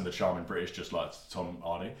Robert Pattinson, the charming British, just like Tom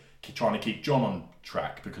Hardy, trying to keep John on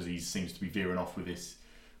track because he seems to be veering off with this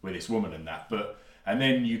woman and that. And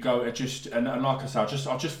then you go and like I said,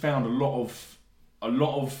 I just found a lot of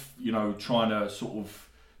trying to sort of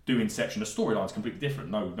do Inception. The storyline's completely different,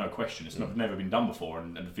 no question. It's never been done before,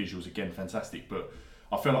 and the visuals again fantastic. But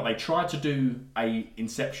I feel like they tried to do a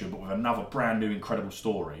Inception, but with another brand new incredible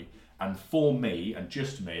story. And for me, and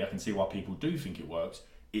just me, I can see why people do think it works.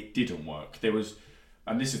 It didn't work. There was,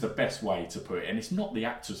 and this is the best way to put it, and it's not the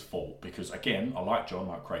actor's fault because again, I like John,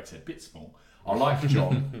 like Craig said, bit small. I like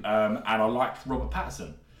John, and I liked Robert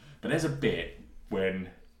Pattinson. But there's a bit when,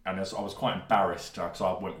 and I was quite embarrassed because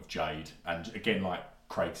I went with Jade, and again, like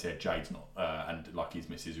Craig said, Jade's not, and like his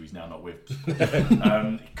missus, who he's now not with,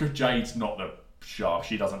 because Jade's not the sharp.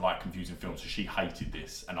 She doesn't like confusing films, so she hated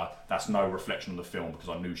this, and that's no reflection on the film because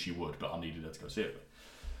I knew she would, but I needed her to go see it.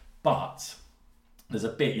 But there's a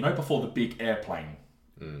bit, before the big airplane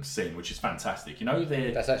scene, which is fantastic.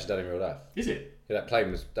 That's actually done in real life. Is it? Yeah,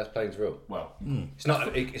 that plane's real. Well, it's not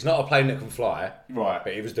a plane that can fly, right?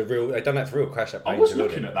 But it was the real. They done that for real. Crash that plane. I was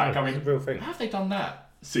looking at that, going, it's a real thing. How have they done that?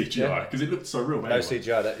 CGI, because it looked so real. No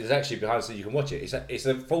CGI. That is actually behind the scenes. You can watch it. It's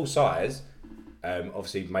a full size,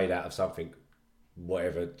 obviously made out of something,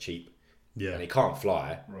 whatever cheap. Yeah. And it can't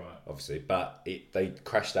fly, right? Obviously, but they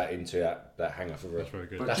crashed that into that hangar for real. That's very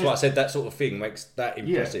good. That's why I said that sort of thing makes that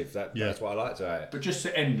impressive. Yeah. That's what I liked about it. But just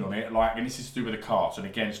to end on it, and this is to do with the cast, and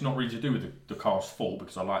again, it's not really to do with the cast's fault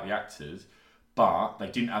because I like the actors, but they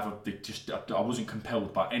didn't have I wasn't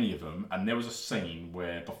compelled by any of them. And there was a scene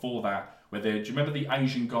where before that, do you remember the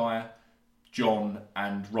Asian guy, John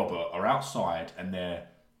and Robert are outside and they're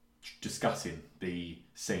discussing the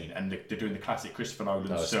scene, and they're doing the classic Christopher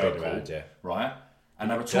Nolan circle, right?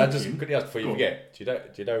 And they were talking. Quickly ask before you forget. Do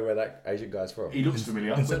you know where that Asian guy's from? He looks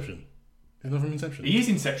familiar. Inception. He's not from Inception. He is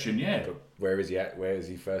Inception, yeah. But where is he at? Where is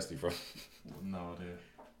he firstly from? No idea.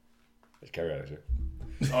 Let's carry on, actually.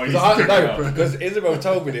 Oh, because Isabel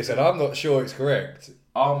told me this, and I'm not sure it's correct.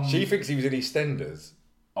 She thinks he was in EastEnders.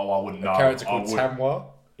 Oh, I wouldn't know. A character I called would- Tamwa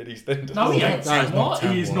in EastEnders. No, he ain't that is not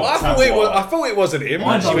Tamwa. He is Tamwa. not I Tamwa. thought it wasn't him.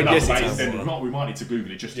 I Actually, know enough yes, about it is. EastEnders. We might need to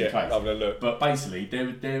Google it just in case. Have a look. But basically,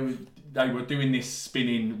 they were doing this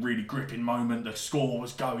spinning, really gripping moment. The score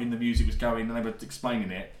was going, the music was going, and they were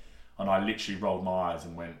explaining it. And I literally rolled my eyes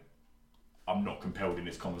and went, I'm not compelled in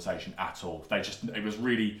this conversation at all. They were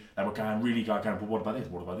going, well, what about this?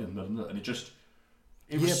 What about this? And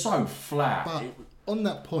it was so flat. But on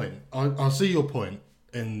that point, I see your point,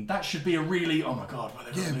 and That should be a really, oh my God, what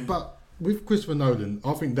are they gonna do? but with Christopher Nolan,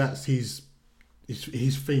 I think that's his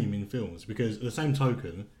theme in films, because at the same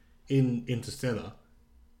token, in Interstellar,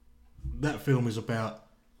 that film is about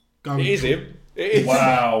going. It is him. It is.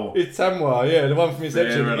 Wow. It's Tamwa, yeah, the one from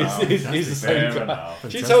Inception. Fair enough. He's the same Fair guy.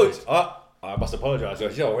 enough. She told I must apologise.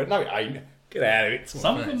 She went, no, it ain't. Get out of it.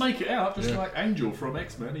 Some of them make it out, just like Angel from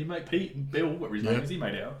X-Men. He made Pete and Bill, whatever his name is, he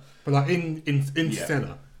made it out. But like in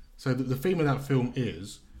Interstellar, so the theme of that film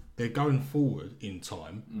is they're going forward in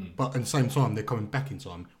time, but at the same time they're coming back in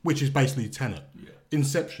time, which is basically Tenet. Yeah.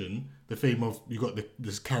 Inception, the theme of you got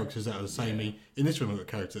there's characters that are the samey. In this film, we've got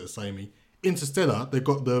characters that are samey. Interstellar, they've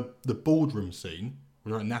got the boardroom scene.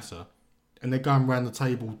 We're at NASA, and they're going around the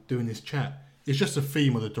table doing this chat. It's just a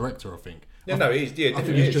theme of the director, I think. Yeah, no, it is. Yeah, I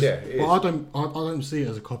think it it's is, just. yeah, it But is. I don't see it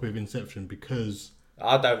as a copy of Inception, because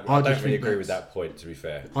I don't just really think agree with that's- that point, to be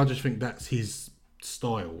fair. I just think that's his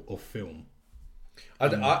style of film. I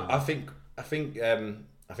think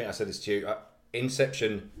I said this to you.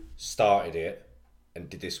 Inception started it and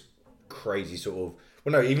did this crazy sort of.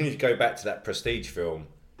 Well, no, even if you go back to that Prestige film,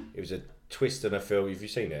 it was a twist in a film. Have you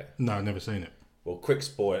seen it? No, I've never seen it. Well, quick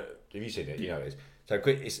spoil. Have you seen it? You know it is. So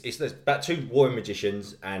quick. It's about two warring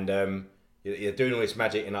magicians, and you're doing all this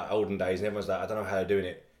magic in like olden days, and everyone's like, I don't know how they're doing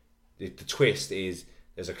it. The twist is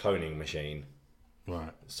there's a cloning machine.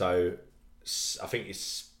 Right. So I think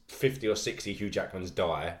it's 50 or 60 Hugh Jackmans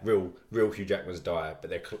die, real Hugh Jackmans die, but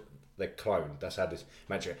they're cloned. That's how this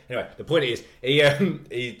magic. Anyway, the point is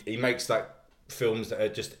he makes like films that are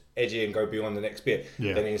just edgy and go beyond the next bit.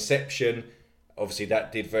 Yeah. Then Inception, obviously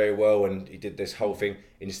that did very well, and he did this whole thing.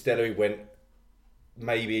 Interstellar, he went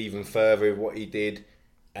maybe even further with what he did,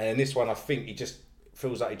 and in this one, I think he just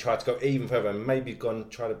feels like he tried to go even further and maybe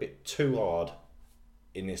tried a bit too hard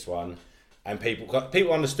in this one. And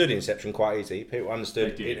people understood Inception quite easy. People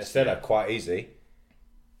understood Interstellar quite easy.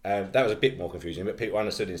 That was a bit more confusing, but people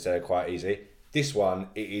understood Interstellar quite easy. This one,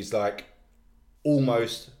 it is like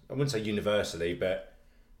almost, I wouldn't say universally, but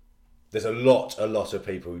there's a lot of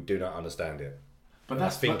people who do not understand it. But I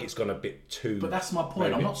think it's gone a bit too. But that's my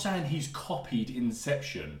point. I'm not saying he's copied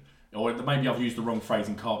Inception, or maybe I've used the wrong phrase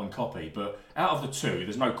in carbon copy. But out of the two,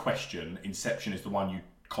 there's no question Inception is the one you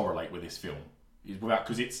correlate with this film,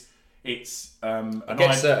 because it's an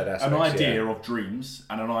idea of dreams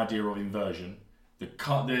and an idea of inversion.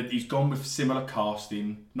 He's gone with similar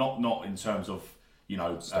casting, not in terms of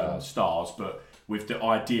stars, but with the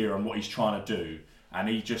idea and what he's trying to do, and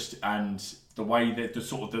the way that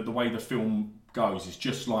the way the film goes is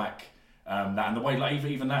just like that, and the way like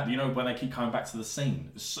even that when they keep coming back to the scene,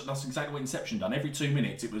 that's exactly what Inception done. Every 2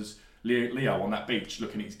 minutes it was Leo on that beach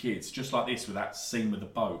looking at his kids, just like this with that scene with the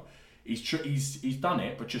boat. He's done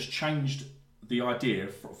it, but just changed the idea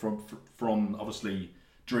from obviously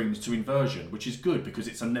dreams to inversion, which is good because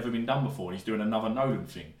it's never been done before. And he's doing another Nolan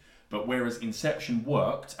thing. But whereas Inception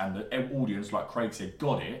worked and the audience, like Craig said,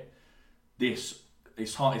 got it, it's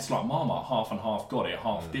like Marmite, half and half got it,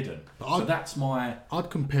 half didn't. So that's my. I'd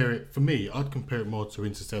compare it more to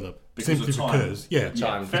Interstellar, Because simply of time. because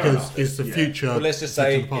Time. fair because enough. it's the future. Well, let's just set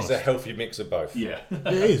to say the past. it's a healthy mix of both. Yeah.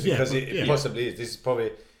 It is, yeah, because but- it yeah. possibly is. This is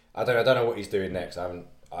probably. I don't know what he's doing next. I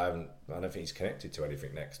don't think he's connected to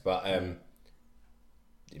anything next. But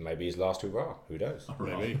maybe his last hurrah. Who knows?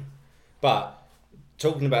 Maybe. But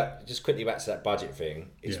talking about just quickly back to that budget thing,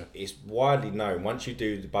 it's widely known once you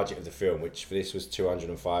do the budget of the film, which for this was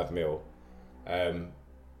 205 mil.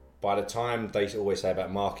 By the time they always say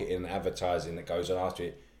about marketing and advertising that goes on after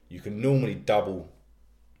it, you can normally double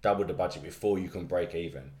the budget before you can break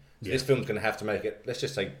even. So this film's going to have to make it. Let's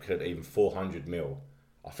just say even 400 mil.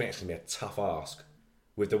 I think it's going to be a tough ask.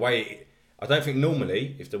 With the way, I don't think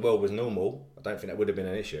normally, if the world was normal, I don't think that would have been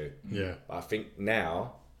an issue. Yeah. But I think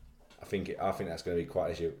now, I think that's going to be quite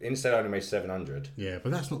an issue. Instead, only made 700. Yeah,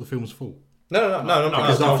 but that's not the film's fault. No,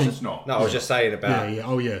 because I it's not. No, I was just saying about. Yeah.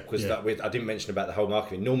 Oh, yeah. Because yeah. I didn't mention about the whole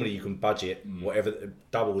marketing. Normally, you can budget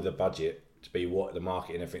double the budget to be what the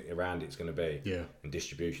marketing and everything around it's going to be. Yeah. And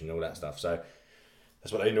distribution and all that stuff. So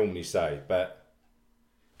that's what they normally say. But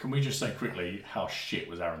Can we just say quickly how shit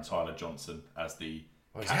was Aaron Tyler Johnson as the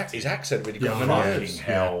His accent really got Yeah, on my Fucking nerves.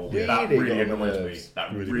 hell. Yeah. That Really really got on my annoyed me. nerves.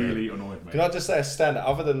 That Really really annoyed me. Can I just say a standout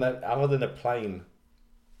other than the plane,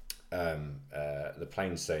 the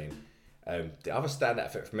plane scene? The other standout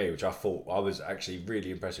effect for me, which I thought I was actually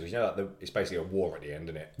really impressed with, like it's basically a war at the end,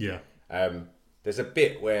 isn't it? Yeah. There's a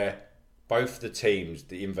bit where both the teams,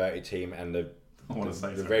 the inverted team and the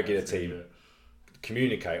regular team,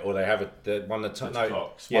 communicate, or they have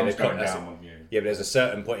clocks. Yeah, One's they've got going down, one, yeah, but there's a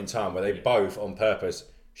certain point in time where they both on purpose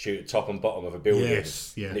shoot top and bottom of a building,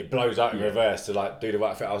 Yes, yeah. and it blows out in reverse to like do the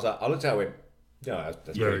right thing. I was like, I looked at it, and went, yeah,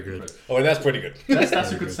 that's Very pretty good. Oh, that's pretty good.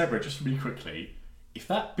 That's a good segue. Just for me quickly, if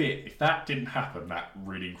that didn't happen, that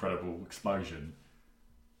really incredible explosion,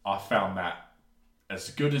 I found that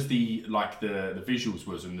as good as the visuals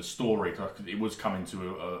was and the story, it was coming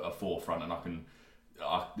to a forefront, and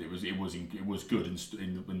it was good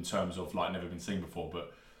in terms of like never been seen before.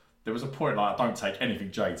 But there was a point like I don't take anything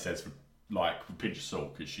Jade says for like a pinch of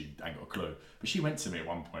salt because she ain't got a clue. But she went to me at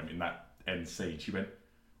one point in that end scene. She went,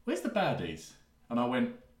 "Where's the baddies?" And I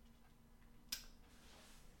went,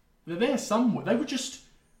 "They're there somewhere." They were just.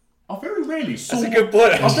 I very rarely saw. That's a good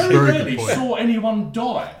point. I very Very rarely good point. saw anyone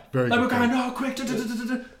die. Very They good were going, point. "Oh, quick!"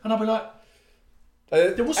 And I'd be like,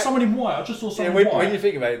 "There was someone in white. I just saw Yeah, someone in white." when you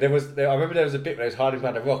think about it, I remember there was a bit where they was hiding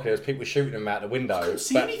behind a rock and there was people shooting them out the window. I couldn't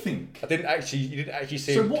see but anything. You didn't actually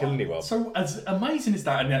see him kill anyone. So as amazing as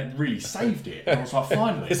that, and that really saved it. And I was like,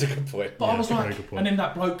 finally. It's a good point. But I was very like, good point. and then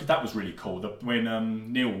that bloke, that was really cool.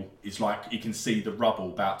 When Neil is like, he can see the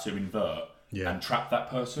rubble about to invert and trap that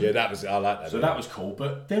person. Yeah, I like that. So that was cool.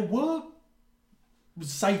 But there were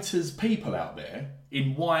Sator's people out there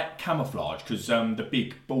in white camouflage because the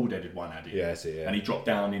big bald-headed one had it. Yeah, I see, yeah. And he dropped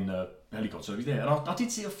down in the helicopter. So he was there. And I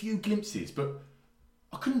did see a few glimpses, but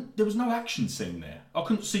I couldn't. There was no action scene there. I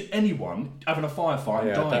couldn't see anyone having a firefight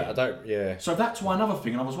and dying. I don't. Yeah. So that's why another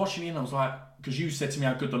thing. And I was watching it and I was like, because you said to me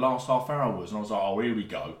how good the last half hour was, and I was like, oh, here we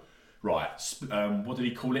go. Right. What did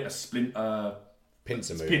he call it? A splint.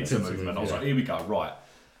 Pincer movement. Pincer movement. I was like, here we go. Right.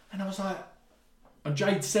 And I was like, and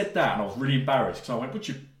Jade said that, and I was really embarrassed because I went, would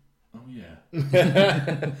you? Oh yeah.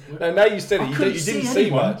 No, now you said it. You couldn't didn't see see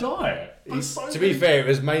anyone much. die. To be fair, it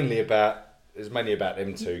was mainly about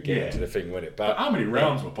them two getting to the thing, wasn't it? But how many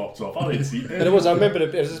rounds were popped off? I didn't see. And there was. I remember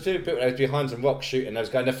there was a few people that was behind some rocks shooting. They was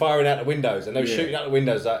going. They're firing out the windows, and they were shooting out the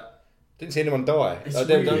windows. Like didn't see anyone die. I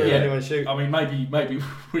didn't see anyone shoot. I mean, maybe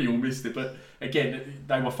we all missed it, but again,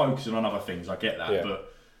 they were focusing on other things. I get that,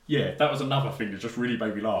 but yeah, that was another thing that just really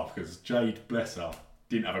made me laugh because Jade, bless her,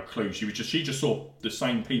 didn't have a clue. She just saw the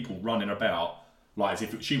same people running about like as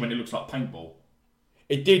if she went. It looks like paintball.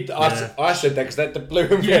 It did. Yeah. I said that because they had the blue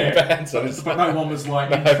and red bands on. But no one was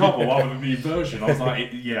like in trouble other than the inversion. I was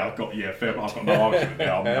like, I've got no argument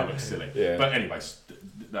there. I mean, that looks silly. Yeah. But anyways,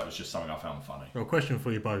 that was just something I found funny. Well, question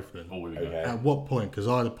for you both then. At what point? Because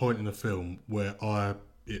I had a point in the film where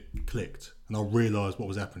it clicked and I realised what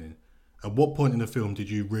was happening. At what point in the film did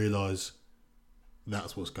you realise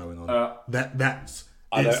that's what's going on? It's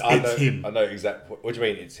him. I know exactly. What do you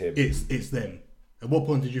mean? It's him. It's them. At what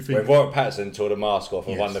point did you think? When Robert Pattinson tore the mask off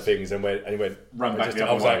and one of the things and he went run back the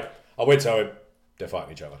other way. I went to him. They're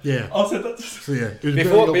fighting each other. Yeah. I said that. So yeah. It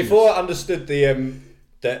was before I understood the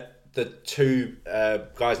two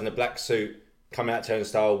guys in the black suit coming out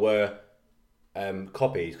turnstile were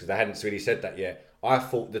copies because they hadn't really said that yet. I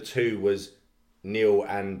thought the two was Neil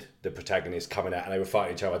and the protagonist coming out and they were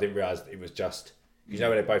fighting each other. I didn't realise it was just when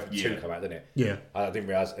they both two come out, didn't it? Yeah. I didn't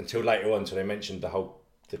realise until later on until they mentioned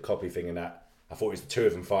the copy thing and that. I thought it was the two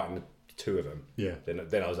of them fighting the two of them. Yeah. Then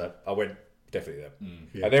I was like, I went definitely there.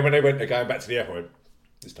 Yeah. And then when they're going back to the airport,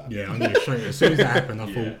 this time. Yeah, I knew straight as soon as that happened.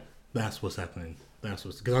 I thought that's what's happening.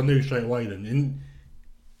 Because I knew straight away. Then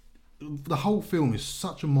the whole film is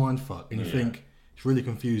such a mindfuck, and you think it's really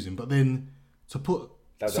confusing. But then to put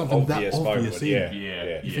something that obvious in,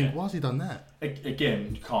 you think, why has he done that?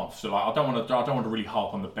 Again, you can't. So like, I don't want to really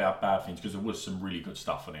harp on the bad things because there was some really good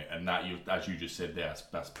stuff in it, and that as you just said there,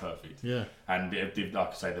 that's perfect. Yeah. And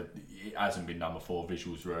like I say, that it hasn't been done before.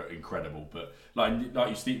 Visuals were incredible, but like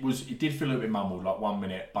you see, it did feel a little bit mumbled. Like 1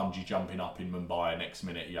 minute bungee jumping up in Mumbai, next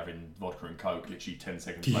minute you're having vodka and coke. Literally 10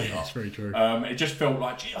 seconds later. Yeah, it's very true. It just felt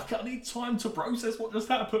like, gee, I need time to process what just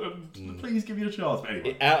happened. Please give me a chance. But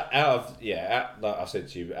anyway, like I said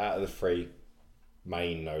to you, out of the three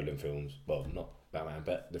main Nolan films, well, not Batman,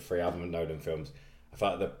 but the three other Nolan films, I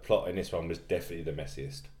thought the plot in this one was definitely the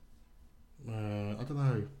messiest. I don't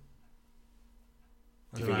know.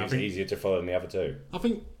 Do you think it's easier to follow than the other two? I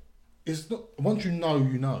think it's not. Once you know,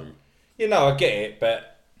 you know. You know, I get it,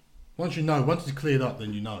 but once it's cleared up,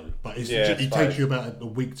 then you know. But it takes you about a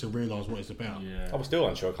week to realise what it's about. yeah. I was still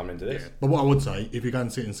unsure coming into this. Yeah. But what I would say, if you're going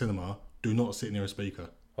to see it in cinema, do not sit near a speaker.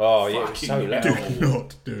 Oh yeah, it was so loud. Do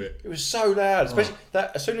not do it. It was so loud, especially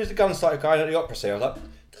that as soon as the gun started going at the opera scene, I was like,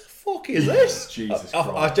 "The fuck is this?" Jesus I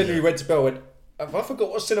Christ. genuinely went to bed and went, "Have I forgot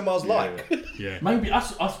what cinema's like?" Yeah. Maybe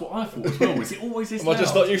that's what I thought as well. Was it always this Am I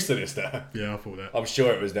just loud? not used to this now? Yeah, I thought that. I'm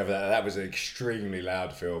sure it was never that. That was an extremely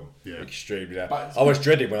loud film. Yeah. Extremely loud. But I was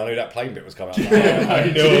dreading when I knew that plane bit was coming up.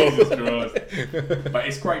 I know. Jesus Christ. But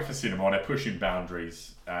it's great for cinema. They're pushing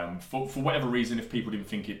boundaries. For whatever reason, if people didn't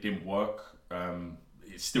think it didn't work,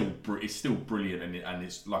 it's still brilliant, and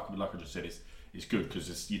it's like I just said, it's good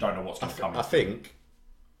because you don't know what's going to come. I think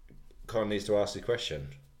Con needs to ask the question.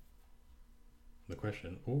 The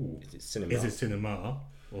question. Ooh. Is it cinema? Is it cinema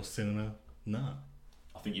or cinema? Nah.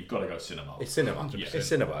 I think you've got to go cinema. It's cinema. 100%. It's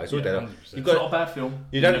cinema. It's all Yeah, there. 100%. You've It's got not a bad film.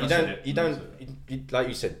 You like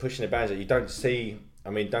you said, pushing the boundaries. You don't see. I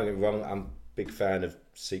mean, don't get me wrong. I'm a big fan of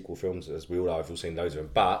sequel films, as we all are. We've all seen loads of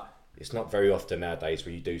them, but it's not very often nowadays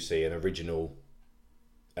where you do see an original,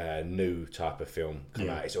 new type of film come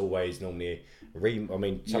out. It's always normally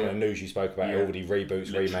some of the news you spoke about are already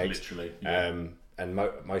reboots, remakes. Literally. And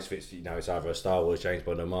most of it's it's either a Star Wars, James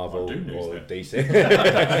Bond, or Marvel, or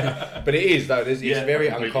DC. But it is though. It's very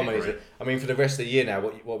uncommon. I mean, for the rest of the year now,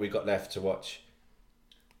 what we got left to watch?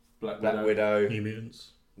 Black Widow. New Mutants.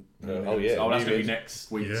 Oh, that's going to be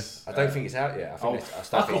next week's. I don't think it's out yet. I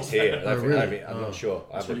think it's here. I'm not sure.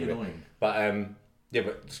 That's really annoying. But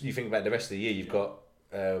but you think about the rest of the year, you've got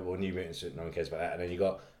New Mutants. No one cares about that, and then you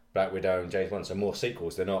got Black Widow and James Bond. So more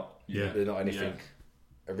sequels. They're not anything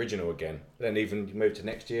original again. Then even you move to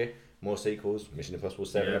next year, more sequels. Mission Impossible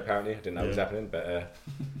 7 apparently. I didn't know what was happening, but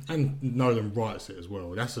and Nolan writes it as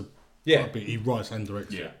well. That's a he writes and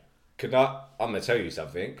directs it. I'm going to tell you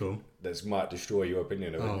something Cool. that might destroy your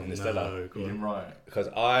opinion of Interstellar. Go on. Right. Because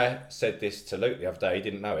I said this to Luke the other day, he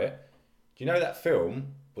didn't know it. Do you know that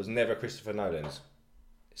film was never Christopher Nolan's?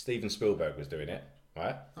 Steven Spielberg was doing it,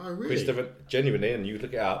 right? Oh, really? Christopher, genuinely, and you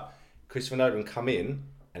look it up, Christopher Nolan come in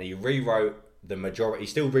and he rewrote the majority, he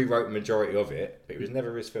still rewrote the majority of it, but it was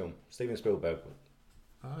never his film. Steven Spielberg.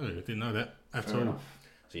 Oh, I didn't know that at all.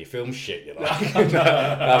 So your film's shit, you're like. No,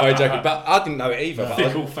 I'm joking. But I didn't know it either.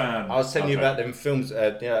 Fickle fan. I was telling you about them films,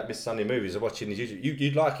 like Miss Sunday movies. I was watching his YouTube.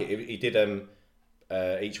 You'd like it. He did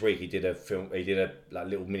each week he did a film. He did a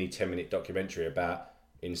little mini 10-minute documentary about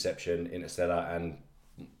Inception, Interstellar, and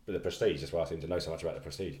The Prestige. That's why I seem to know so much about The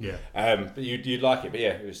Prestige. Yeah. But you'd like it. But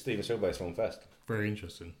yeah, it was Steven Spielberg's film first. Very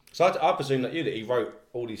interesting. So I presume like you that he wrote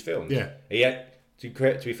all these films. Yeah. He had to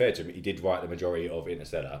be fair to him, he did write the majority of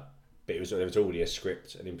Interstellar, but there was already a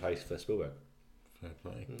script and in place for Spielberg. Fair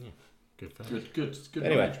play. Yeah. Good fan. Good.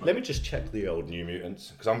 Anyway, let me just check the old New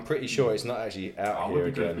Mutants because I'm pretty sure it's not actually out here Would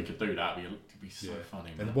be good again. if we could do that. It'd be so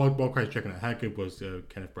funny. And while Craig's checking it, how good was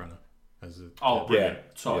Kenneth Branagh as a? Brilliant.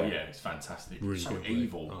 So yeah. it's fantastic. Really so good,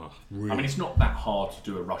 evil. Oh, really. I mean, it's not that hard to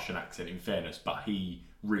do a Russian accent, in fairness, but he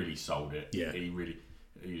really sold it. Yeah. He was.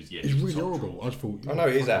 It's really horrible. I thought. Oh no,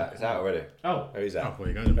 it is out. It's out already. Oh, it is out. Oh,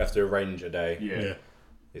 there you We go. have to arrange a day yeah.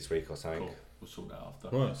 this week or something. Cool. We'll sort that after.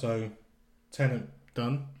 Right, so Tenet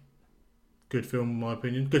done. Good film, in my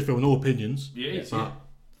opinion. Good film in all opinions. Yeah, it is. But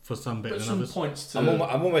for some better But than some others. points to.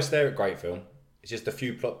 I'm almost there at great film. It's just a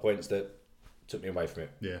few plot points that took me away from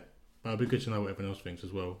it. Yeah, but it'd be good to know what everyone else thinks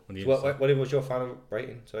as well. When the What was your final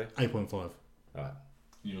rating? Sorry. 8.5. All right.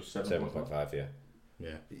 You're 7.5. 7.5. Yeah.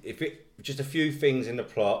 Yeah. If it just a few things in the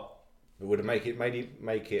plot that would have make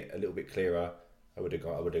it a little bit clearer, I would have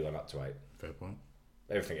gone up to 8. Fair point.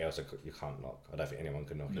 Everything else you can't knock. I don't think anyone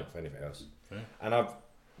can knock it off anything else. Fair. And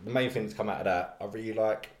the main thing that's come out of that, I really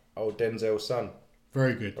like old Denzel's son.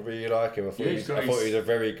 Very good. I really like him. I thought he was a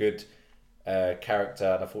very good character,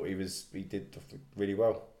 and I thought he did really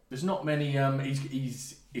well. There's not many.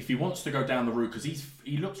 He's if he wants to go down the route because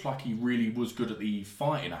he looks like he really was good at the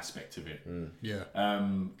fighting aspect of it. Yeah.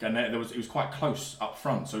 And it was quite close up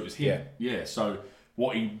front, so it was him. Yeah. So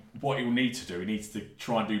what he will need to do, he needs to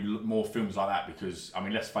try and do more films like that because I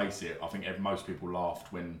mean, let's face it. I think most people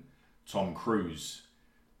laughed when Tom Cruise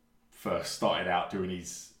first started out doing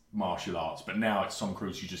his martial arts, but now it's Tom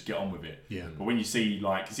Cruise. You just get on with it. Yeah. But when you see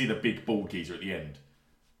the big bald geezer at the end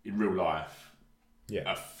in real life.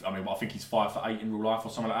 Yeah. I mean, I think he's 5'8" in real life or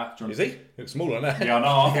something like that. John. Is he? He looks smaller than that. Yeah, I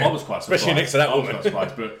know. I was quite surprised. Especially next to that woman. I was quite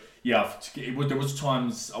surprised, but yeah, there was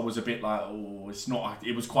times I was a bit like, it's not.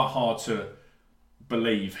 It was quite hard to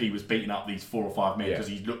believe he was beating up these 4 or 5 men because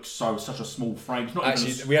he looks such a small frame. It's not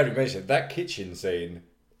actually. We haven't mentioned that kitchen scene.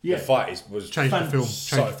 Yeah. The fight was changed the film.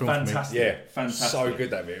 Changed the film fantastic. For me. Yeah, fantastic. So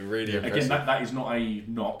good that bit. Really impressive. Again, that is not a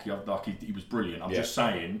knock. Like he was brilliant. I'm just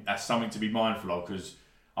saying that's something to be mindful of because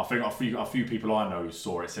I think a few people I know who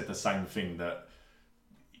saw it said the same thing that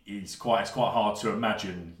it's quite hard to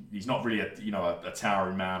imagine. He's not really a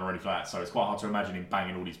towering man or anything like that. So it's quite hard to imagine him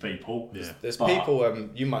banging all these people. Yeah. There's people.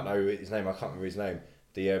 You might know his name. I can't remember his name.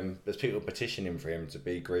 There's people petitioning for him to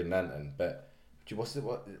be Green Lantern. But what's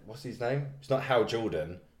his name? It's not Hal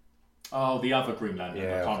Jordan. Oh, the other Green Lantern.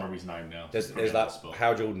 Yeah, I can't remember his name now. There's like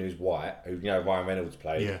Hal Jordan who's white, who Ryan Reynolds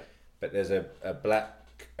played. Yeah. But there's a black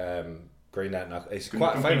Green Lantern. It's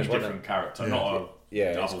quite a famous different character, not a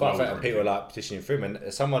it's quite famous. And people are like petitioning for him.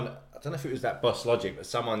 And someone, I don't know if it was that Boss Logic, but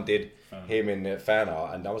someone did him in the fan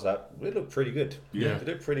art, and I was like, they look pretty good. Yeah,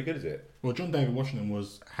 they look pretty good, is it? Well, John David Washington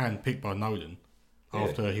was handpicked by Nolan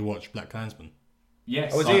after he watched Black Klansman.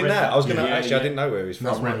 Yes, was he in that? I was gonna I didn't know where he was from.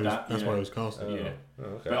 That's why he was casted.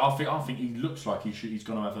 Okay. But I think he looks like he's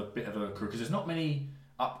going to have a bit of a career because there's not many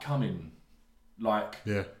upcoming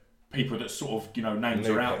people that sort of names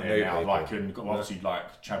are out there now. People. Like and obviously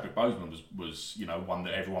like Chadwick Boseman was one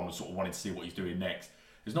that everyone was sort of wanting to see what he's doing next.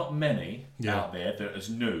 There's not many out there that is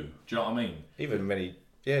new. Do you know what I mean? Even many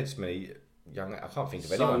young. I can't think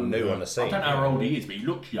of anyone new on the scene. I don't know how old he is, but he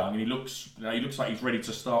looks young and he looks like he's ready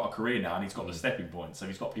to start a career now, and he's got the stepping point. So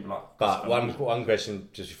he's got people like. But one question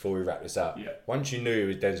just before we wrap this up. Yeah. Once you knew it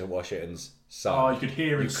was Denzel Washington's son, you could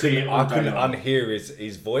hear him. I couldn't unhear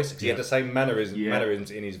his voice because he had the same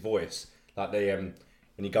mannerisms in his voice. Like when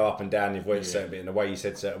you go up and down your voice a certain bit, and the way you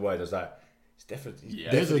said certain words, I was like, it's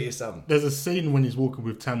definitely his son. There's a scene when he's walking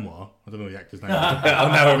with Tamwa. I don't know the actor's name. We're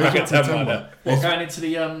back at Tamwa. Going into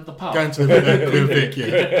the pub. Going to the Vic,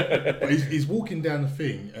 yeah. But he's walking down the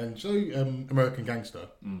thing, and American Gangster.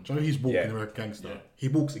 He's walking American Gangster. Yeah. He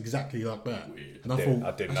walks exactly like that. Weird. And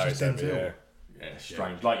I didn't notice that. Yeah,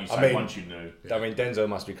 strange. Like you say, once you knew. I mean, Denzel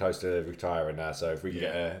must be close to retiring now, so if we can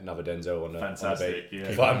get another Denzel on the fantastic,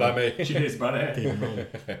 fine by me. Cheers, buddy.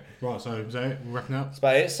 Right, so is that it? We're wrapping up? That's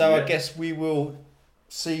about it. So I guess we will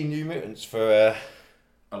see New Mutants for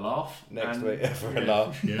a laugh next week. For a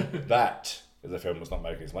laugh. Yeah. That is a film that's not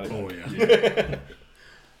making its money. Oh yeah.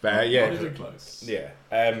 But close. Yeah.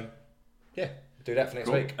 Do that for next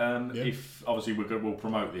week. If obviously we'll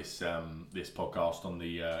promote this this podcast on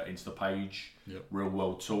the Insta page, Real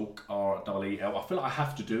World Talk REEL. I feel like I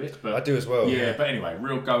have to do it, but I do as well. Yeah, but anyway,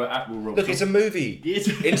 Real Look, Talk. It's a movie.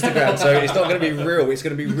 Instagram, so it's not going to be real. It's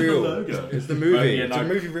going to be real. It's the movie. It's a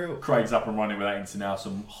movie real. Craig's up and running with that into now.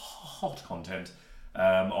 Some hot content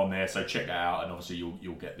on there, so check that out. And obviously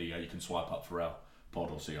you'll get the you can swipe up for our pod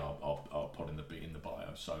or see our pod in the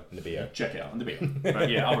bio. So in the bio. Check it out in the bio. But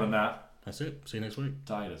yeah, other than that. That's it. See you next week.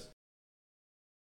 Taters.